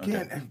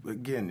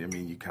 Again, I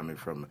mean, you're coming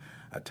from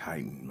a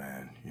titan,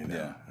 man,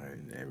 Yeah. Right?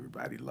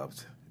 Everybody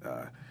loves,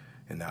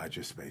 and now I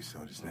just spaced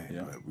on his name,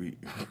 Yeah. but we,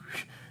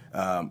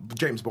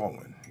 James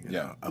Baldwin,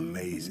 Yeah.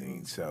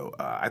 amazing. So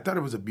I thought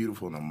it was a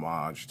beautiful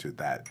homage to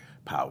that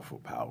powerful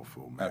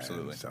man.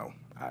 Absolutely. So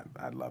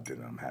I loved it,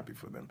 and I'm happy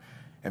for them.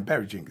 And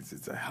Barry Jenkins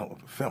is a hell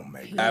of a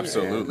filmmaker.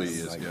 Absolutely It's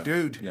is, like, yeah.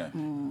 dude. Yeah.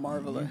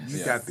 marvelous.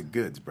 You got the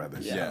goods, brother.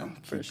 Yeah,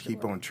 So for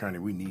keep sure. on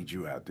churning. We need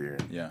you out there.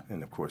 Yeah.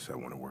 And of course, I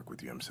want to work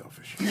with you. I'm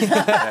selfish.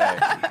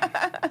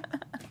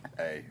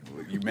 Hey,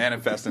 you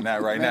manifesting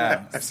that right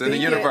now. It's in the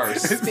Speak it.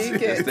 universe. Speak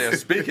it. It's there.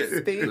 Speak it.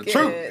 Speak the it.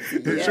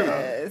 truth. The Yes,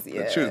 truth. The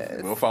yes.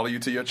 truth. We'll follow you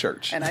to your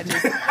church. And I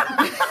just,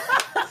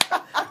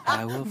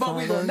 I will but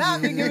we follow will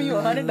not be you. giving you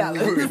 $100. Not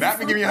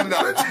be giving you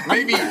 $100.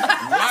 Maybe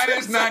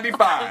minus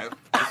 95.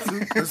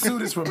 The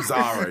suit is from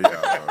Zara, yo.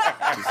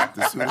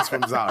 The suit is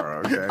from Zara,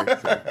 okay?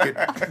 So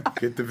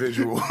get the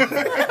visual.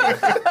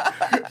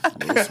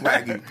 little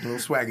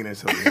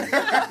swagginess over here.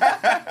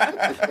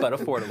 But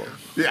affordable.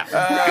 Yeah.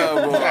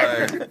 Oh,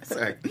 boy.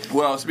 Exactly.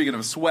 Well, speaking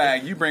of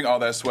swag, you bring all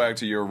that swag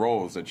to your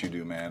roles that you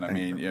do, man. I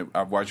mean,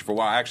 I've watched you for a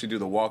while. I actually do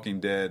the Walking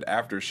Dead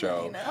after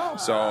show.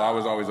 So I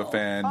was always a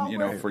fan,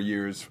 for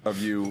years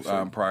of you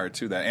prior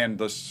to that. And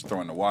let's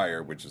throw in The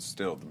Wire, which is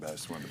still the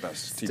best, one of the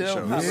best TV Still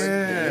shows. probably-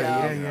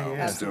 Yeah.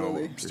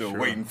 Absolutely. Still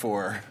waiting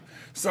for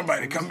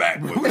somebody to come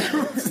back with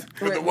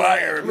The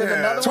Wire. with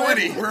another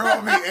 20. We're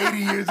all be 80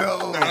 years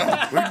old.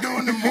 We're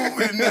doing the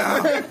movement now.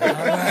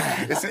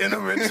 It's in a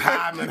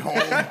retirement home.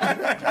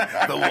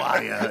 The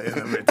Wire in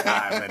a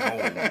retirement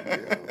home.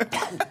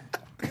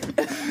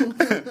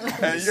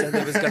 He said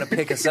they was going to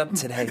pick us up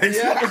today.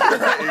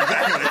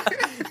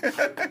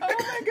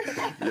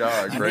 Y'all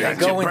are great. I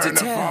go into Burn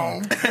the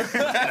town.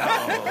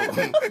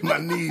 phone. No, my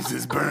knees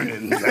is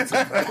burning. That's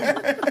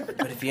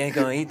But if you ain't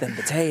going to eat them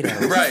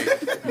potatoes. Right.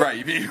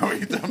 If you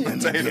don't eat them get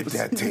potatoes.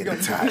 that tater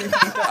tot.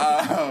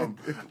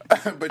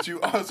 But you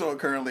also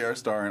currently are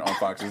starring on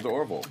Fox's The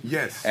Orville.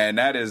 Yes. And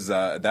that is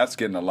that's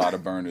getting a lot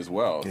of burn as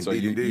well. So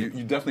Indeed, you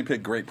indeed. definitely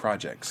pick great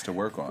projects to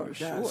work on.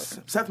 Yes.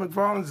 Seth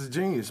MacFarlane's a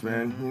genius,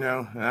 man.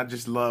 And I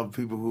just love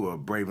people who are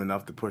brave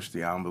enough to push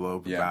the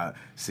envelope Yeah. about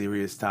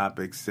serious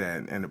topics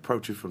and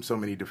approach it from so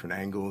many different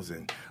angles.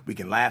 And we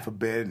can laugh a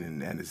bit,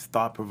 and it's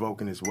thought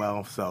provoking as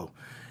well. So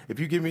if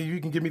you can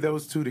give me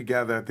those two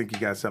together, I think you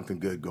got something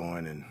good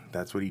going. And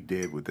that's what he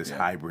did with this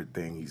hybrid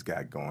thing he's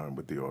got going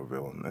with the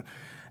Orville.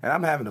 And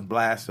I'm having a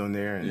blast on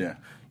there. And, Yeah.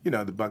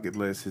 the bucket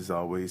list is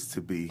always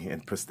to be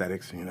in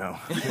prosthetics, I'm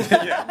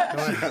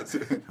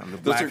the Those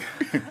black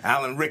are-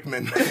 Alan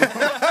Rickman.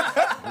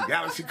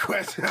 Galaxy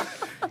Quest.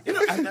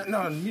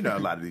 A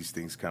lot of these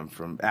things come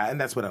from, and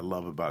that's what I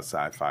love about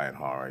sci-fi and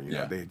horror.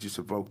 Yeah. They just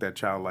evoke that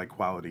childlike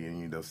quality in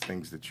you, those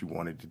things that you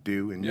wanted to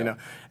do, and Yeah.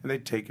 and they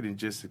take it and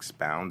just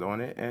expound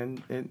on it,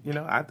 and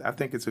I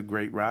think it's a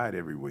great ride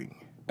every week.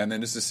 And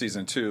then this is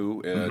season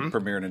 2,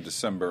 premiering in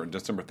December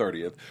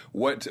 30th.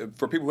 What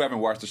for people who haven't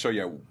watched the show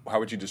yet? How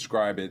would you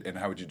describe it, and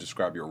how would you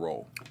describe your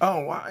role?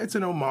 Oh, well, it's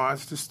an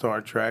homage to Star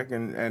Trek,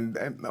 and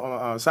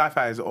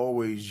sci-fi has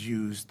always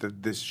used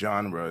this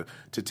genre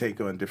to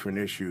take on different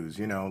issues.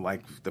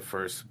 Like the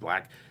first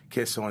black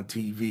kiss on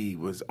TV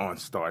was on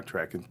Star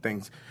Trek and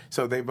things.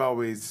 So they've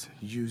always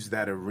used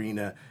that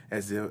arena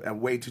as a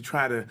way to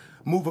try to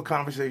move a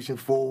conversation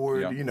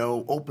forward. Yeah.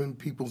 Open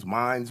people's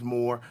minds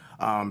more.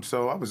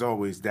 So I was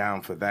always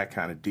down for that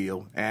kind of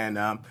deal, and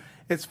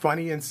it's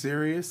funny and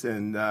serious,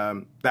 and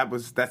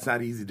that's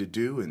not easy to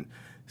do. And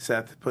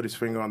Seth put his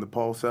finger on the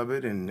pulse of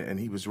it, and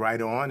he was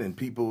right on. And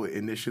people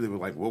initially were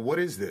like, "Well, what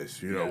is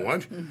this?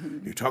 What?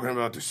 You're talking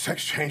about the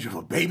sex change of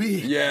a baby?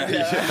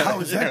 How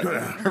is that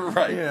gonna?"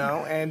 Right.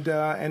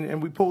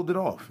 And we pulled it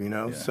off.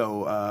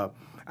 So.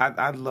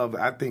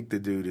 I think the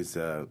dude is,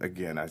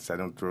 again, I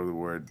don't throw the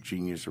word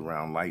genius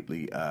around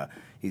lightly.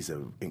 He's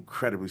an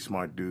incredibly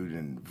smart dude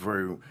and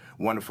very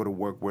wonderful to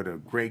work with, a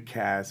great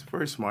cast,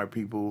 very smart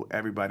people,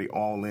 everybody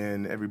all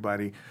in,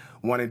 everybody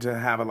wanting to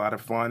have a lot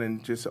of fun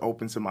and just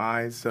open some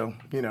eyes. So,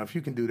 if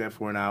you can do that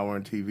for an hour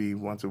on TV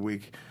once a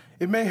week,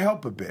 it may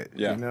help a bit.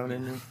 Yeah. You know what I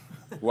mean?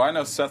 Well, I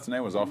know Seth's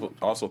name was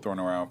also thrown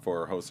around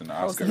for hosting the Oscars.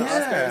 Hosting the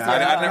Yeah.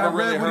 I never I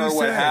really read what he heard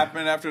what said.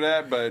 happened after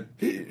that, but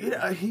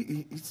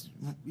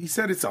He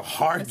said it's a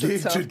hard It's a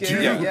gig tough to gig.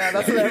 do. Yeah,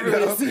 that's what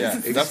everybody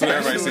says. that's what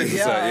everybody seems to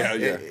say.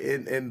 Yeah.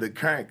 In the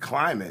current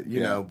climate,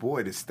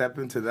 boy, to step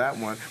into that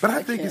one. But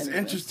I think it's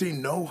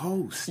interesting, no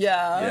host.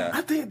 Yeah.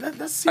 I think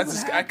let's see what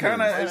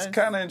happens. It's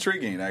kind of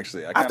intriguing,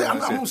 actually. I'm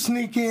gonna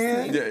sneak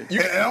in, Yeah,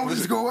 you- and I'm gonna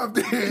just go up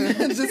there,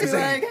 and Just be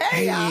like,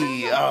 hey,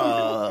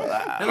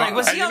 They're like,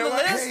 was he on the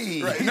list?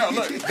 hey, Right. No,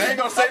 look, they ain't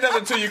gonna say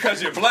nothing to you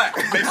because you're black.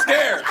 They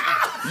scared.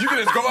 You can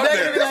just go up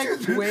they're there. gonna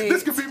be like, wait.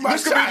 this could be my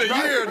This could shot. be the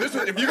right? year.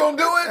 If you're gonna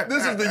do it,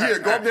 this is the year.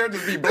 Go up there and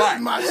just be This black.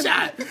 is my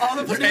shot. All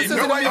the producers are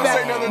nobody gonna be gonna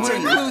say like, nothing to we're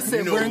you.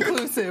 inclusive, we're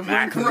inclusive,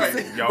 we're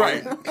inclusive. Right. Yo,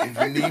 Right.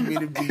 If you need me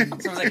to be,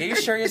 Someone's like, are you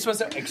sure you're supposed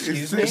to?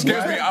 Excuse me?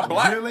 Excuse me, I'm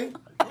black. Really?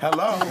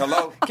 Hello.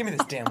 Hello. Give me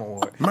this damn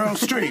award. Meryl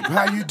Streep,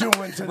 how you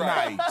doing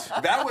tonight?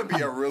 That would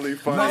be a really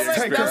funny Let's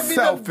take experience. a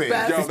That would be selfie. the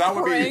best Yo, that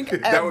would be prank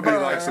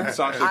like ever. some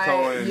Sacha I-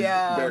 Cohen.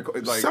 yeah.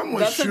 Like,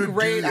 Someone That's a should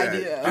great do that.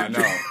 idea. I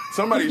know.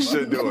 Somebody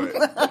should do it.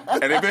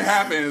 And if it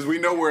happens, we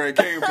know where it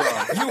came from.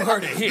 You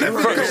heard it here. Let me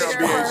Right go. here on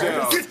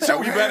BHL. Get So your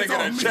we better hands get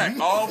on a me. check.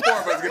 All four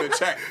of us get a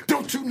check.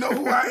 Don't you know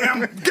who I am?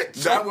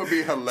 That would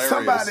be hilarious.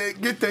 Somebody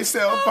get their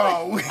cell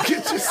phone.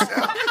 Get your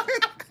cell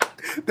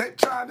They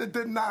trying to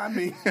deny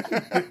me.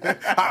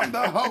 I'm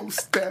the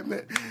host, damn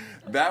it.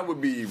 That would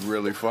be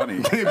really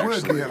funny. It would be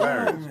actually.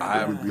 hilarious.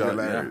 I'm It would be done,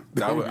 hilarious.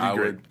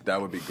 yeah.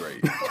 That would be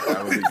great.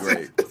 That would be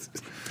great.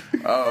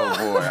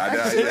 Oh boy,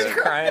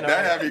 crying that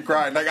on had me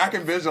crying. Like I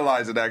can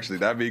visualize it. Actually,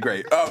 that'd be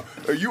great. Oh,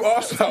 you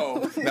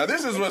also now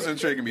this is what's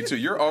intriguing me too.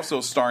 You're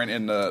also starring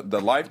in the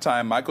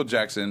Lifetime Michael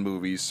Jackson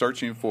movie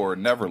Searching for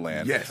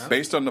Neverland. Yes.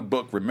 Based on the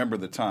book Remember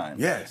the Time.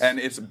 Yes. And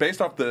it's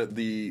based off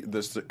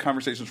the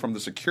conversations from the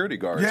security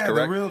guards. Yeah,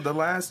 correct. the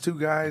last two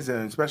guys,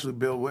 and especially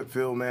Bill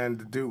Whitfield, man,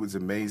 the dude was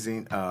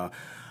amazing.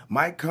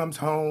 Mike comes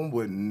home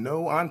with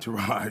no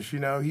entourage. You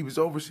know, he was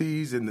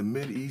overseas in the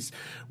Mideast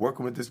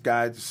working with this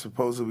guy,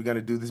 supposedly going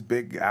to do this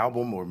big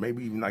album or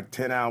maybe even like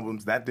 10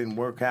 albums. That didn't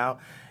work out.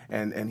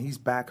 And he's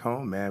back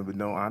home, man, with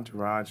no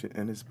entourage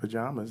in his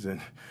pajamas and,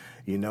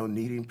 you know,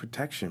 needing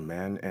protection,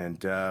 man.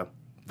 And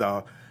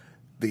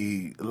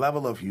the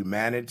level of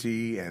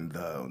humanity and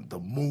the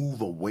move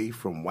away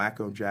from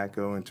Wacko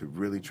Jacko and to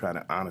really try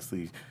to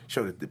honestly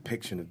show the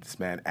depiction of this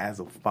man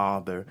as a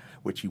father,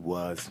 which he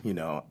was, you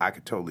know, I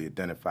could totally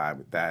identify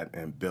with that,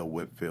 and Bill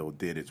Whitfield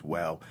did as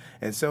well.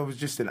 And so it was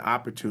just an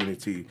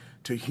opportunity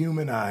to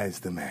humanize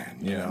the man,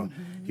 you know.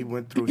 He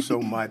went through so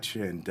much,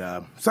 and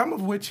some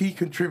of which he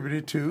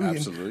contributed to.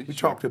 Absolutely, And we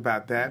sure. talked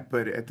about that,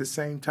 but at the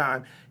same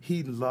time,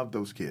 he loved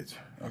those kids.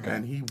 Okay.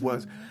 And he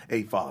was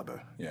a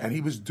father. Yeah. And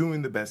he was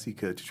doing the best he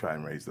could to try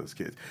and raise those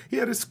kids. He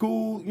had a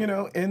school, you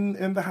know,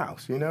 in the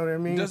house. You know what I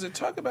mean? Does it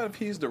talk about if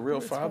he's the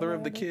real father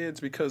of the kids?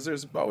 Because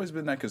there's always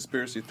been that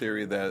conspiracy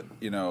theory that,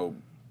 you know,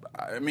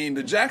 I mean,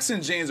 the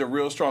Jackson genes are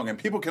real strong, and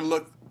people can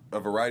look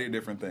a variety of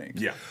different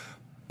things. Yeah.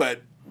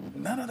 But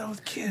none of those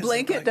kids.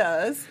 Blanket look like-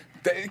 does.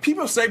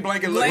 People say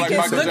Blanket look like Blanket,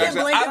 Michael look Jackson.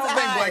 at I Blanket's don't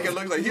think eyes. Blanket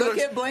looks like he Look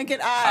looks. at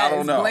Blanket eyes. I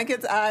don't know.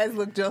 Blanket's eyes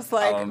look just I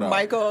like don't know.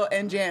 Michael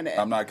and Janet.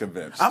 I'm not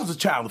convinced. I was a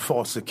child of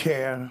foster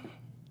care.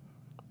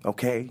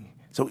 Okay?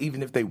 So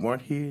even if they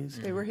weren't his,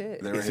 They were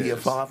his. They were is he a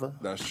his. father?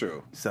 That's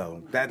true.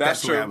 So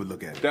that's the true. way I would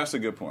look at it. That's a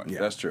good point. Yeah.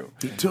 That's true.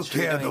 He took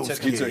care of He those took-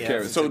 He kids. took Yeah, care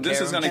of he it. So took this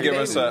care is of going to him. give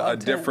And us they a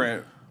loved him.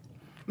 different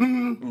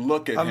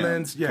look at A him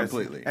lens, yes.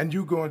 completely. And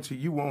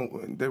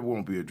there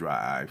won't be a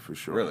dry eye for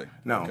sure. Really?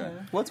 No. Okay.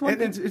 What's one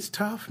And thing- it's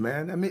tough,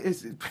 man. I mean,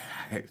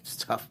 it's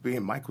tough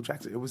being Michael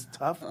Jackson. It was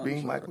tough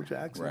being Michael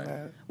Jackson, Right.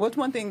 man. What's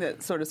one thing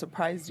that sort of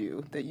surprised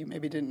you that you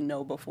maybe didn't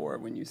know before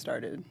when you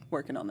started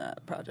working on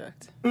that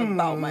project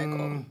about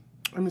Michael?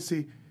 Let me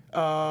see.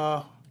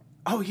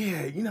 Oh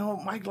yeah, you know,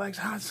 Mike likes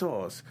hot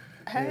sauce.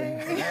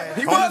 Hey.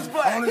 He was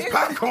black. On his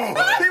popcorn. He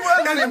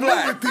was in the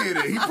black. movie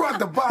theater. He brought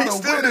the bottle He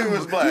still with him.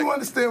 was black. You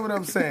understand what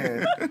I'm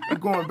saying? I'm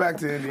going back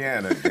to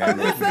Indiana. Damn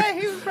it. Say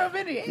he was from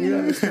Indiana. You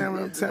understand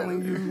what I'm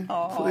telling you?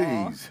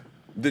 Please.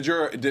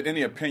 Did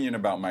any opinion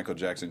about Michael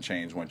Jackson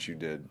change once you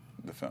did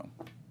the film?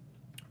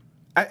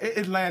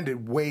 It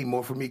landed way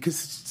more for me because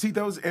see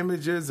those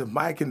images of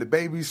Mike and the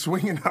baby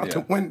swinging out the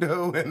Yeah.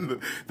 window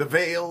and the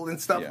veil and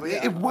stuff.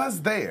 Yeah. It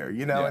was there,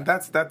 you know, Yeah. and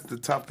that's the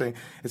tough thing.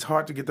 It's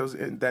hard to get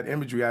that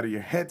imagery out of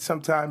your head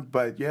sometimes,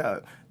 but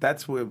yeah,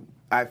 that's where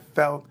I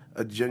felt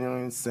a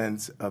genuine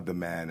sense of the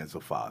man as a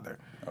father.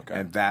 Okay.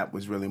 And that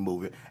was really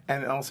moving.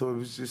 And also, it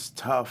was just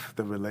tough,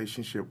 the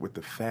relationship with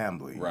the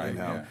family. Right, You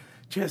know? yeah.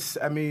 Just,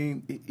 I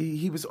mean,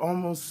 he was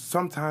almost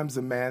sometimes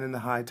a man in the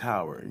high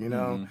tower, you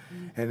know?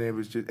 Mm-hmm. And it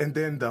was just, and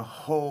then the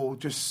whole,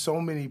 just so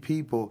many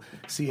people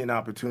see an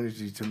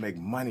opportunity to make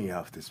money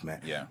off this man.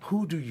 Yeah.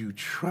 Who do you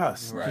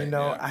trust? Right, You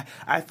know, yeah.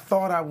 I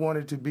thought I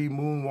wanted to be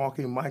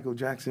moonwalking Michael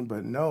Jackson,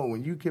 but no,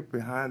 when you get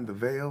behind the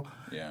veil,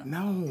 Yeah.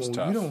 no, It's you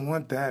tough. don't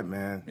want that,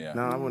 man. Yeah.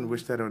 No, I wouldn't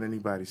wish that on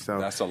anybody. So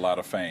That's a lot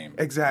of fame.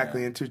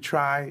 Exactly, Yeah. and to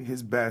try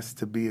his best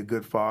to be a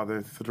good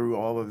father through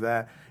all of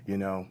that, you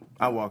know,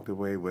 I walked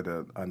away with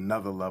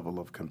another level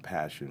of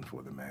compassion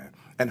for the man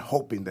and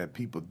hoping that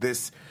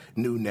this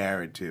new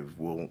narrative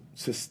will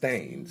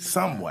sustain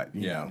somewhat,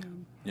 you Yeah. know.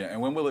 Yeah.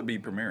 And when will it be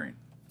premiering?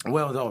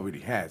 Well, it already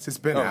has. It's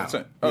been Oh, out. that's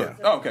it. Yeah.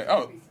 Oh, okay.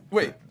 Oh,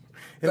 wait.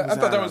 It I was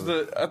thought that out.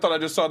 was I thought I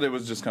just saw that it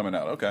was just coming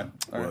out. Okay. All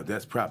Well, right.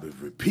 that's probably a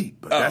repeat,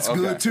 but Oh, that's okay.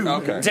 good too.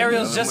 Okay.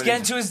 Dario's just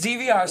getting to his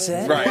DVR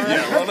set. Right.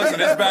 Yeah. Well,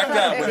 listen, it's backed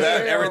up with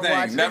that, Yeah, everything,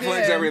 watch it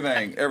Netflix,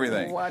 again.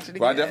 everything. Watch it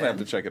Well, I again. definitely have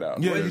to check it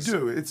out. Yeah, you because-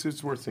 do.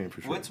 It's worth seeing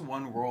for sure. What's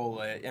one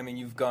role? I mean,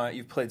 you've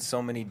played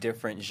so many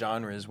different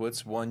genres.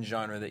 What's one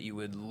genre that you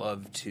would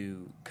love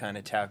to kind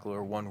of tackle,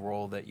 or one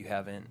role that you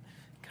haven't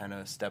kind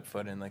of stepped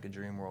foot in, like a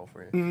dream role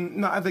for you?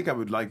 No, I think I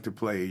would like to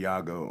play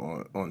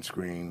Iago on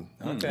screen.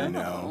 Okay. You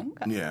know,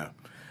 yeah.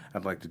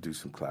 I'd like to do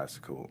some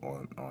classical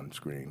on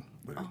screen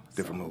with a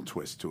different little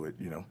twist to it,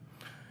 you know.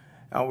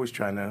 Always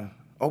trying to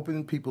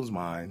open people's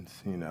minds,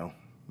 you know,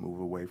 move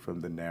away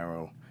from the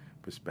narrow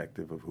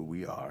perspective of who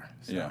we are.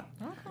 So, Yeah.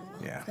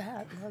 yeah.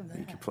 That, love You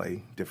that. can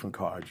play different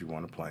cards you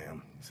want to play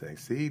them. Say,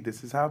 see,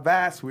 this is how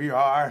vast we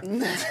are.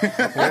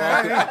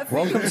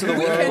 Welcome to the We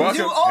world. can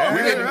do all.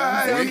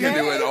 We can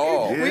do it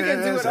all. We can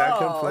do Yes, it I all.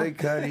 can play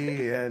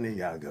Cuddy and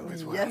Iago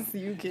as well. Yes,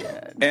 you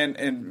can.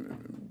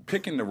 And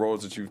picking the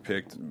roles that you've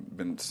picked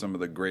been some of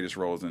the greatest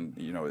roles, and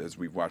as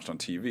we've watched on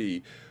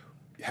TV.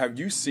 Have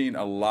you seen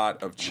a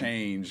lot of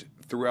change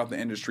throughout the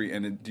industry?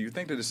 And do you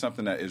think that it's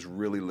something that is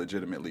really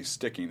legitimately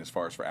sticking as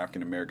far as for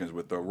African Americans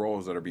with the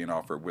roles that are being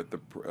offered, with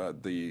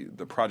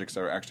the projects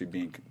that are actually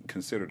being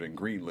considered and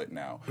greenlit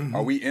now?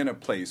 Are we in a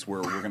place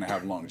where we're going to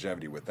have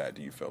longevity with that,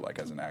 do you feel like,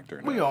 as an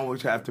actor? We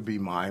always have to be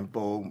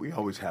mindful. We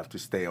always have to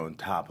stay on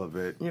top of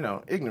it. You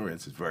know,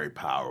 ignorance is very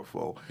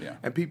powerful. Yeah.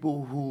 And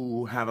people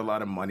who have a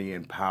lot of money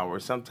and power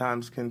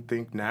sometimes can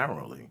think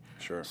narrowly.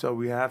 Sure. So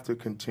we have to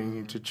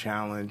continue to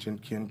challenge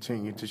and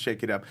continue to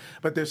shake it up.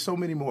 But there's so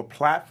many more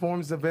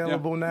platforms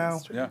available now.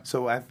 Yeah.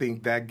 So I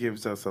think that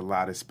gives us a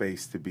lot of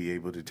space to be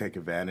able to take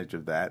advantage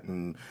of that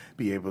and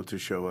be able to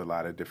show a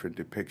lot of different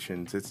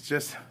depictions. It's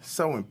just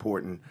so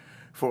important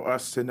for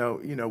us to know,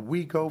 you know,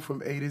 we go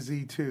from A to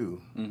Z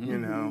too, you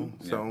know.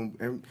 So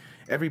and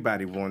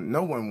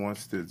no one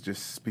wants to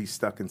just be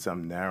stuck in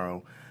some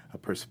narrow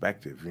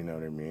perspective, you know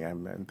what I mean? I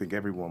think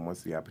everyone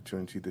wants the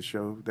opportunity to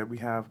show that we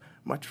have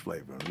much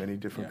flavor, many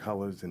different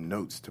colors and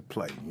notes to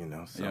play, you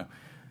know. So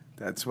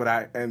that's what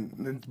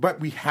but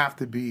we have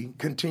to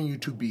continue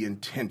to be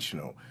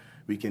intentional.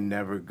 We can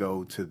never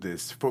go to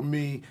this. For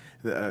me,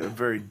 a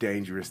very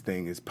dangerous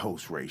thing is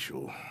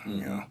post-racial.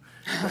 You know,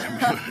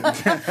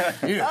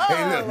 hey,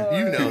 look,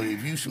 you know,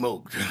 if you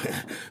smoked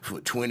for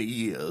 20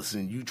 years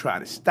and you try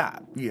to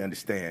stop, you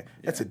understand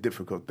that's a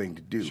difficult thing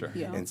to do. Sure.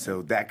 Yeah. And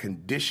so that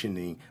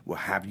conditioning will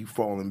have you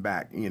falling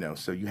back. You know,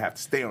 so you have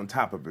to stay on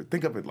top of it.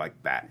 Think of it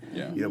like that.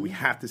 Yeah. You know, we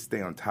have to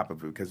stay on top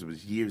of it because it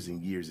was years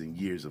and years and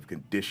years of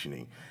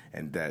conditioning,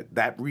 and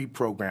that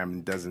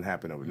reprogramming doesn't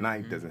happen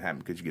overnight. Doesn't happen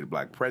because you get a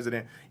black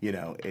president. You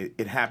know,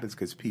 it happens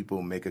because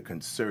people make a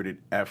concerted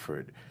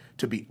effort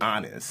to be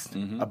honest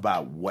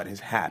about what has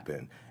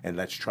happened, and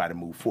let's try to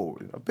move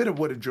forward. A bit of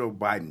what Joe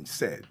Biden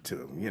said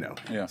to him, you know.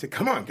 Yeah. Said,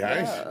 come on,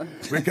 guys.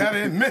 We got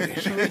to admit it.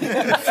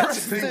 The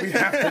first thing we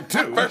have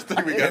to do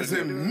is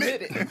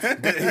admit that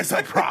it's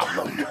a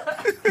problem.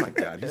 Oh, my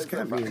God. He's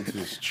got me into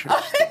this church.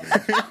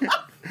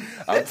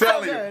 I'm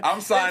telling you, good. I'm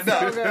signed It's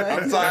so up. good.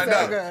 I'm It's signed so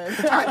up.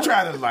 good. I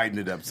try to lighten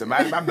it up some.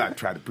 I'm not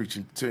trying to preach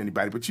to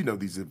anybody, but you know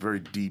these are very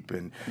deep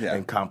and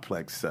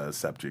complex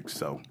subjects.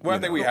 So Well, I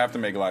you think know. we have to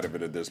make light of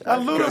it at this point. A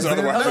little because bit.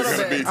 otherwise A we're little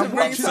going to bit. be To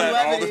bring some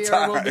upset all the levity, or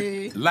time. we'll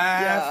be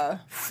Laugh,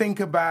 think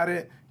about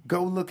it,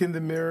 go look in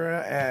the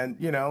mirror, and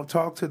you know,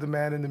 talk to the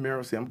man in the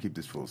mirror. See, I'm gonna keep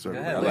this full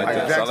circle. Yeah, I like this.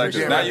 I Jackson like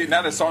this. again.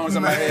 Now the song's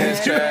in my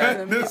head,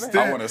 Chad. This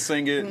I want to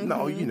sing it.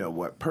 No, you know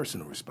what?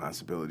 Personal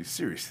responsibility.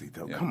 Seriously,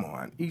 though, come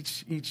on.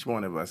 Each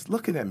one of us,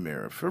 look in that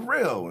mirror for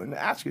real, and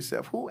ask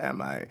yourself, who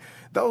am I?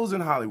 Those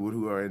in Hollywood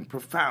who are in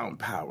profound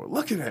power,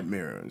 look in that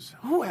mirrors.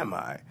 Who am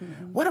I?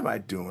 What am I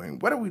doing?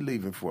 What are we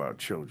leaving for our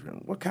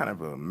children? What kind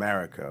of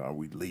America are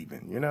we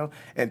leaving? You know,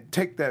 and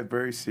take that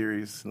very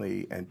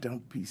seriously, and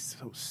don't be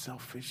so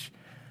selfish.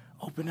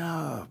 Open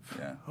up.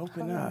 Yeah.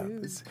 Open up.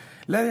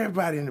 Let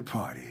everybody in the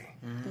party.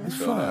 It's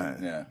fun.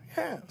 Yeah.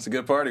 Yeah. It's a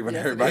good party when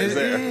everybody's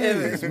there. It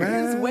is,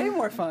 man. It's way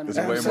more fun. It's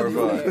way more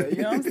Absolutely. fun.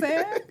 You know what I'm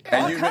saying?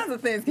 And All you- kinds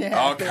of things can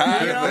All happen.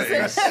 kinds you know of what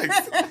I'm saying?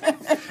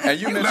 things. And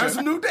you You learn mentioned,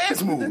 some new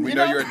dance moves. we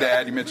know you're a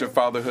dad. You mentioned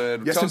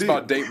fatherhood. Yes, Tell us indeed.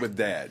 about Date with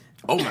Dad.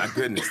 Oh my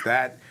goodness,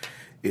 that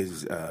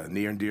is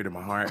near and dear to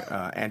my heart.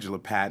 Angela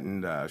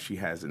Patton, she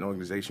has an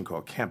organization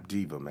called Camp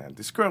Diva, man.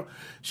 This girl,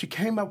 she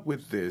came up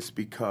with this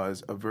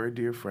because a very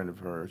dear friend of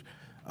hers,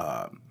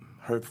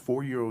 her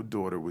 4-year-old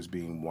daughter was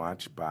being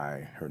watched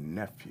by her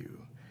nephew.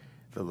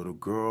 The little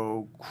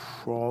girl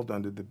crawled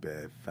under the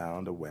bed,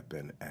 found a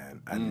weapon,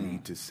 and I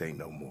need to say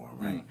no more,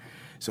 right?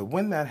 So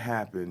when that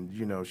happened,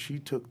 you know, she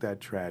took that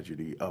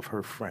tragedy of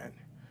her friend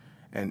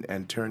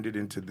and turned it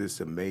into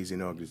this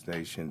amazing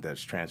organization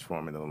that's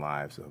transforming the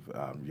lives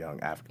of young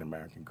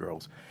African-American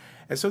girls.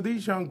 And so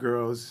these young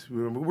girls,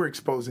 we're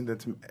exposing them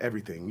to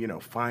everything, you know,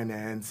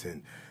 finance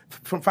and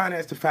from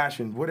finance to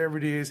fashion, whatever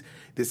it is,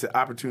 there's an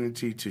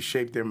opportunity to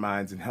shape their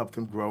minds and help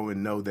them grow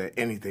and know that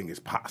anything is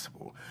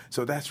possible.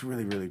 So that's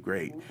really, really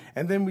great.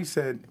 And then we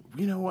said,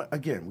 you know what,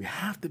 again, we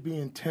have to be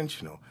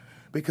intentional.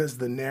 Because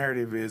the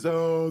narrative is,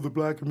 oh, the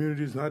black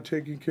community is not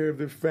taking care of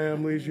their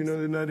families, you know,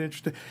 they're not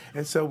interested.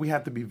 And so we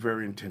have to be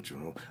very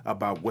intentional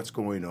about what's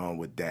going on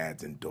with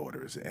dads and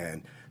daughters.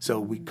 And so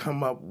we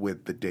come up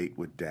with the Date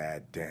with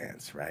Dad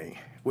dance, right?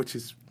 Which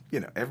is, you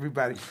know,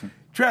 everybody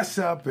dress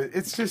up.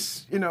 It's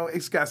just, you know,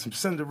 it's got some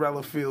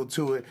Cinderella feel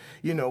to it,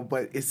 you know,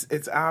 but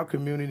it's our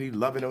community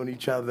loving on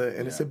each other,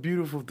 and it's a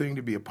beautiful thing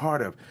to be a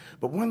part of.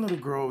 But one little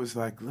girl was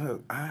like,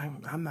 look,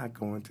 I'm not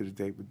going to the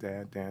Date with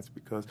Dad dance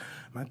because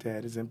my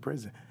dad is in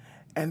prison.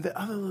 And the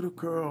other little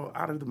girl,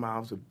 out of the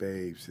mouths of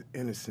babes,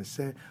 innocent,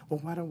 said, well,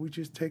 why don't we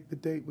just take the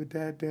Date with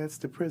Dad dance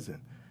to prison?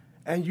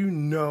 And you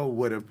know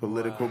what a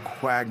political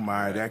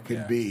quagmire that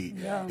could be.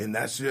 Yeah. And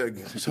that's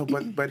so.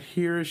 But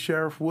here is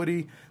Sheriff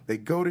Woody. They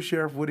go to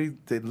Sheriff Woody.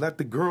 They let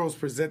the girls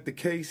present the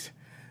case.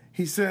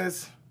 He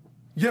says,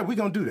 "Yeah, we're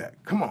gonna do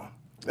that. Come on."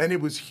 And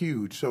it was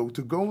huge. So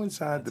to go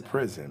inside the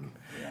prison,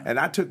 and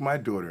I took my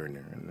daughter in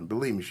there, and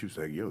believe me, she was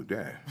like, "Yo,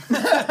 Dad,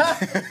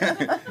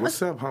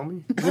 what's up,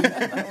 homie?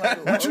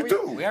 What you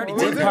do? We already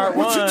did part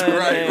one.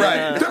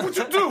 Right. That's what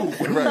you do."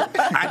 Right.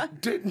 I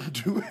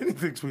didn't do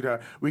anything,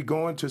 sweetheart. We're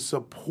going to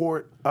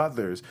support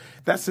others.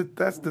 That's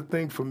the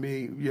thing for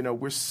me. You know,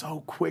 we're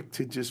so quick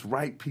to just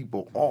write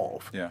people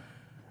off. Yeah.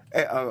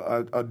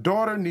 A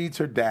daughter needs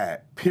her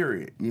dad,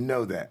 period. You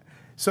know that.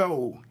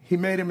 So he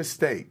made a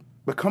mistake.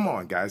 But come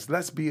on, guys,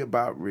 let's be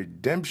about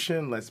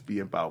redemption. Let's be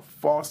about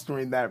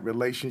fostering that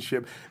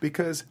relationship,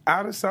 because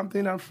out of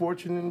something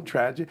unfortunate and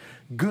tragic,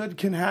 good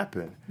can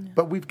happen. Yeah.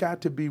 But we've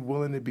got to be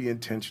willing to be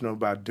intentional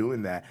about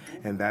doing that.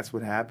 And that's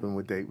what happened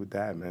with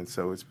that, man.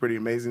 So it's pretty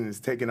amazing.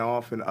 It's taken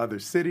off in other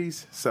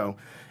cities. So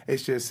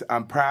it's just,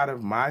 I'm proud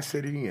of my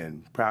city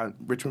and proud of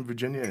Richmond,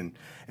 Virginia,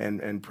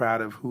 and proud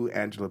of who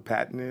Angela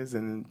Patton is,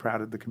 and proud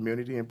of the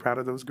community, and proud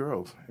of those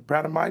girls.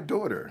 Proud of my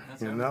daughter,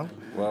 you know?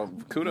 Well,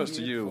 kudos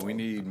to you. We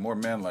need more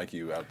men like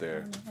you out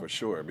there for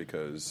sure,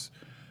 because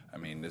I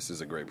mean, this is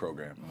a great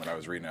program. When I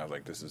was reading, I was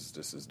like, this is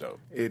dope.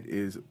 It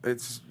is.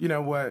 It's, you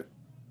know what?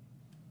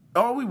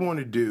 All we want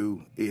to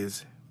do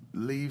is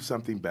leave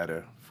something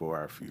better for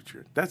our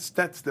future. That's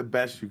the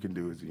best you can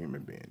do as a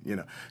human being. You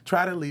know,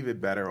 try to leave it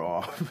better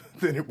off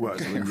than it was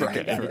when you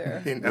Right. came.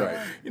 Right. You know, Right.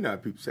 you know how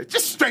people say,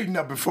 just straighten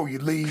up before you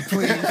leave,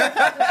 please.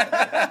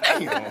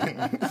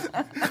 Damn.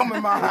 Come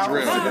in my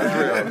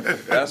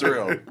house. That's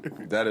real.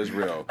 That is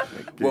real.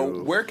 Well,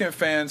 you. where can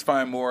fans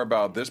find more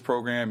about this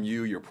program,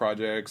 you, your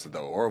projects, the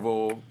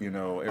Orville, you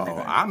know, everything?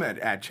 Oh, I'm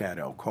at Chad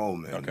L.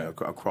 Coleman Okay.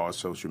 across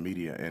social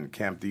media, and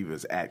Camp Diva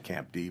is at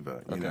Camp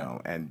Diva. You Okay.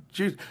 know, and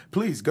just,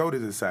 please go to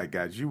the site,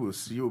 guys. You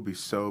will be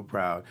so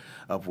proud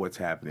of what's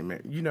happening,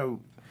 man. You know,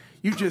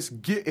 you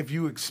just get, if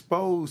you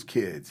expose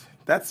kids,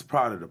 that's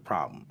part of the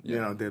problem. You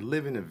know, they're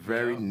living a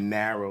very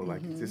narrow,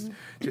 like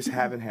just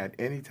haven't had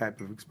any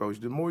type of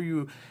exposure. The more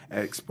you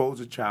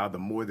expose a child, the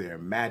more their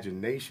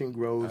imagination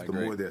grows, the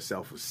agree. more their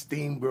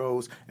self-esteem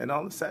grows, and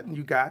all of a sudden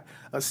you got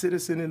a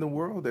citizen in the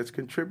world that's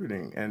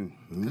contributing and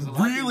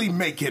really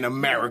making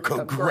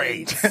America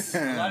great.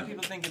 A lot of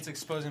people think it's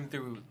exposing them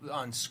through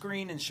on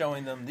screen and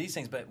showing them these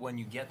things, but when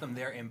you get them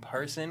there in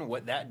person,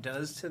 what that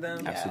does to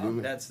them,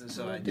 Absolutely. That's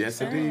so I just, Yes,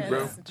 indeed,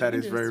 bro. Yes, That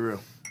is changes. very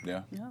real.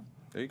 Yeah.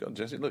 There you go,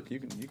 Jesse. Look, you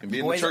can be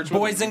in boys, the church with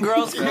boys them. and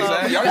girls You know what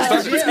I'm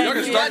club. saying? Y'all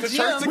can start the Yeah, church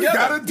Jim. We together.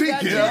 got a deacon.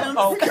 Jim. We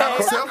got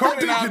ourselves a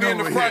Courtney and I be in deacon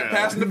the over front here.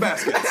 passing the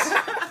baskets.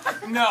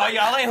 No,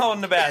 y'all ain't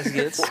holding the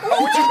baskets.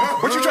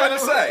 What you trying to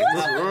say?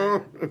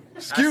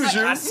 Excuse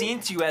you. I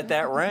seen you at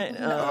that rent.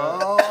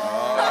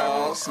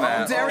 Oh,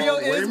 snap. Dario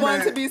wait is a one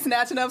minute. to be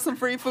snatching up some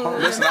free food.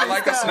 Listen, I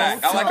like a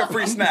snack. I like a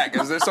free snack.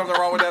 Is there something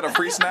wrong with that? A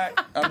free snack?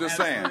 I'm just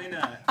saying. Absolutely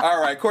not.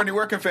 All right, Courtney,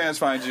 where can fans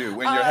find you?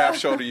 When your half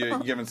shoulder, you're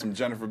giving some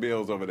Jennifer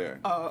Beals over there.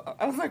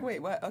 I was like,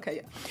 wait, what? Okay,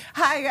 yeah.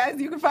 Hi, guys.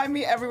 You can find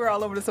me everywhere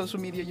all over the social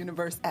media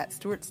universe at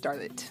Stuart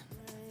Starlet.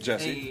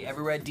 Jesse. Hey,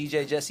 everywhere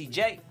DJ Jesse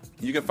J.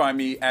 You can find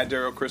me at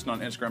Daryl Kristen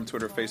on Instagram,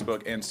 Twitter,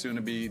 Facebook, and soon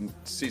to be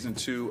season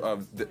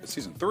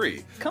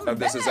 3 Come of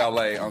This back. Is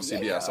LA on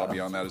CBS. I'll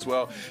be on that as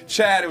well.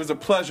 Chad, it was a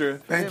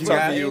pleasure Thank you, talking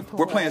guys. to you.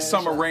 We're playing Pleasure.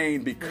 Summer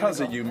Rain because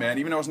of you, man.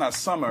 Even though it's not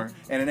summer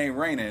and it ain't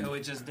raining, Oh,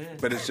 it just did.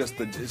 but it's just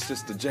the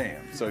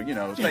jam. So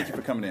thank you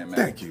for coming in, man.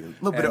 Thank you.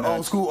 A little bit And, of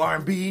old school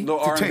R&B little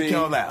to R&B. take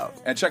y'all out.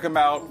 And check them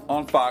out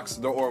on Fox,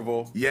 The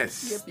Orville.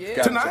 Yes. Yep.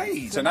 Got it.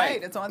 Tonight.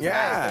 Tonight. It's on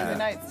Yeah. Thursday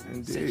nights. Set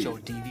Indeed. your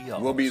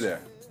DVR. We'll be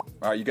there.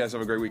 All right, you guys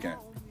have a great weekend.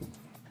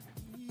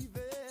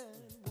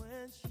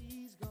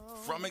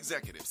 From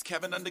executives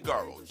Kevin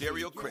Undergaro,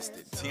 Dario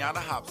Kristen, Tiana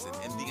Hobson,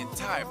 and the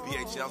entire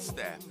BHL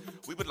staff,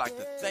 we would like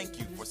to thank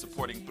you for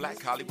supporting Black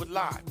Hollywood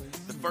Live,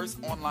 the first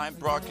online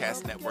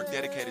broadcast network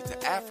dedicated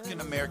to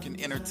African American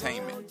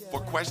entertainment. For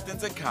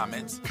questions and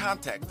comments,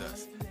 contact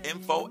us.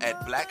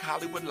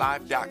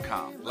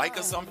 info@blackhollywoodlive.com. Like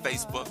us on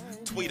Facebook,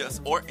 tweet us,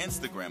 or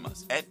Instagram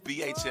us at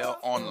BHL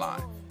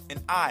Online.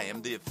 And I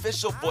am the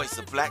official voice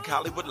of Black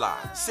Hollywood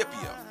Live,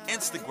 Scipio.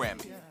 Instagram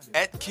me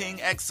at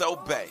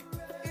KingXOBay.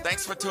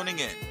 Thanks for tuning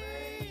in.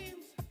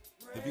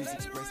 The views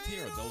expressed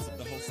here are those of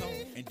the host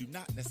only and do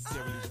not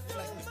necessarily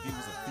reflect the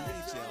views of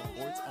BHL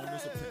or its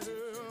owners or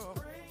principals.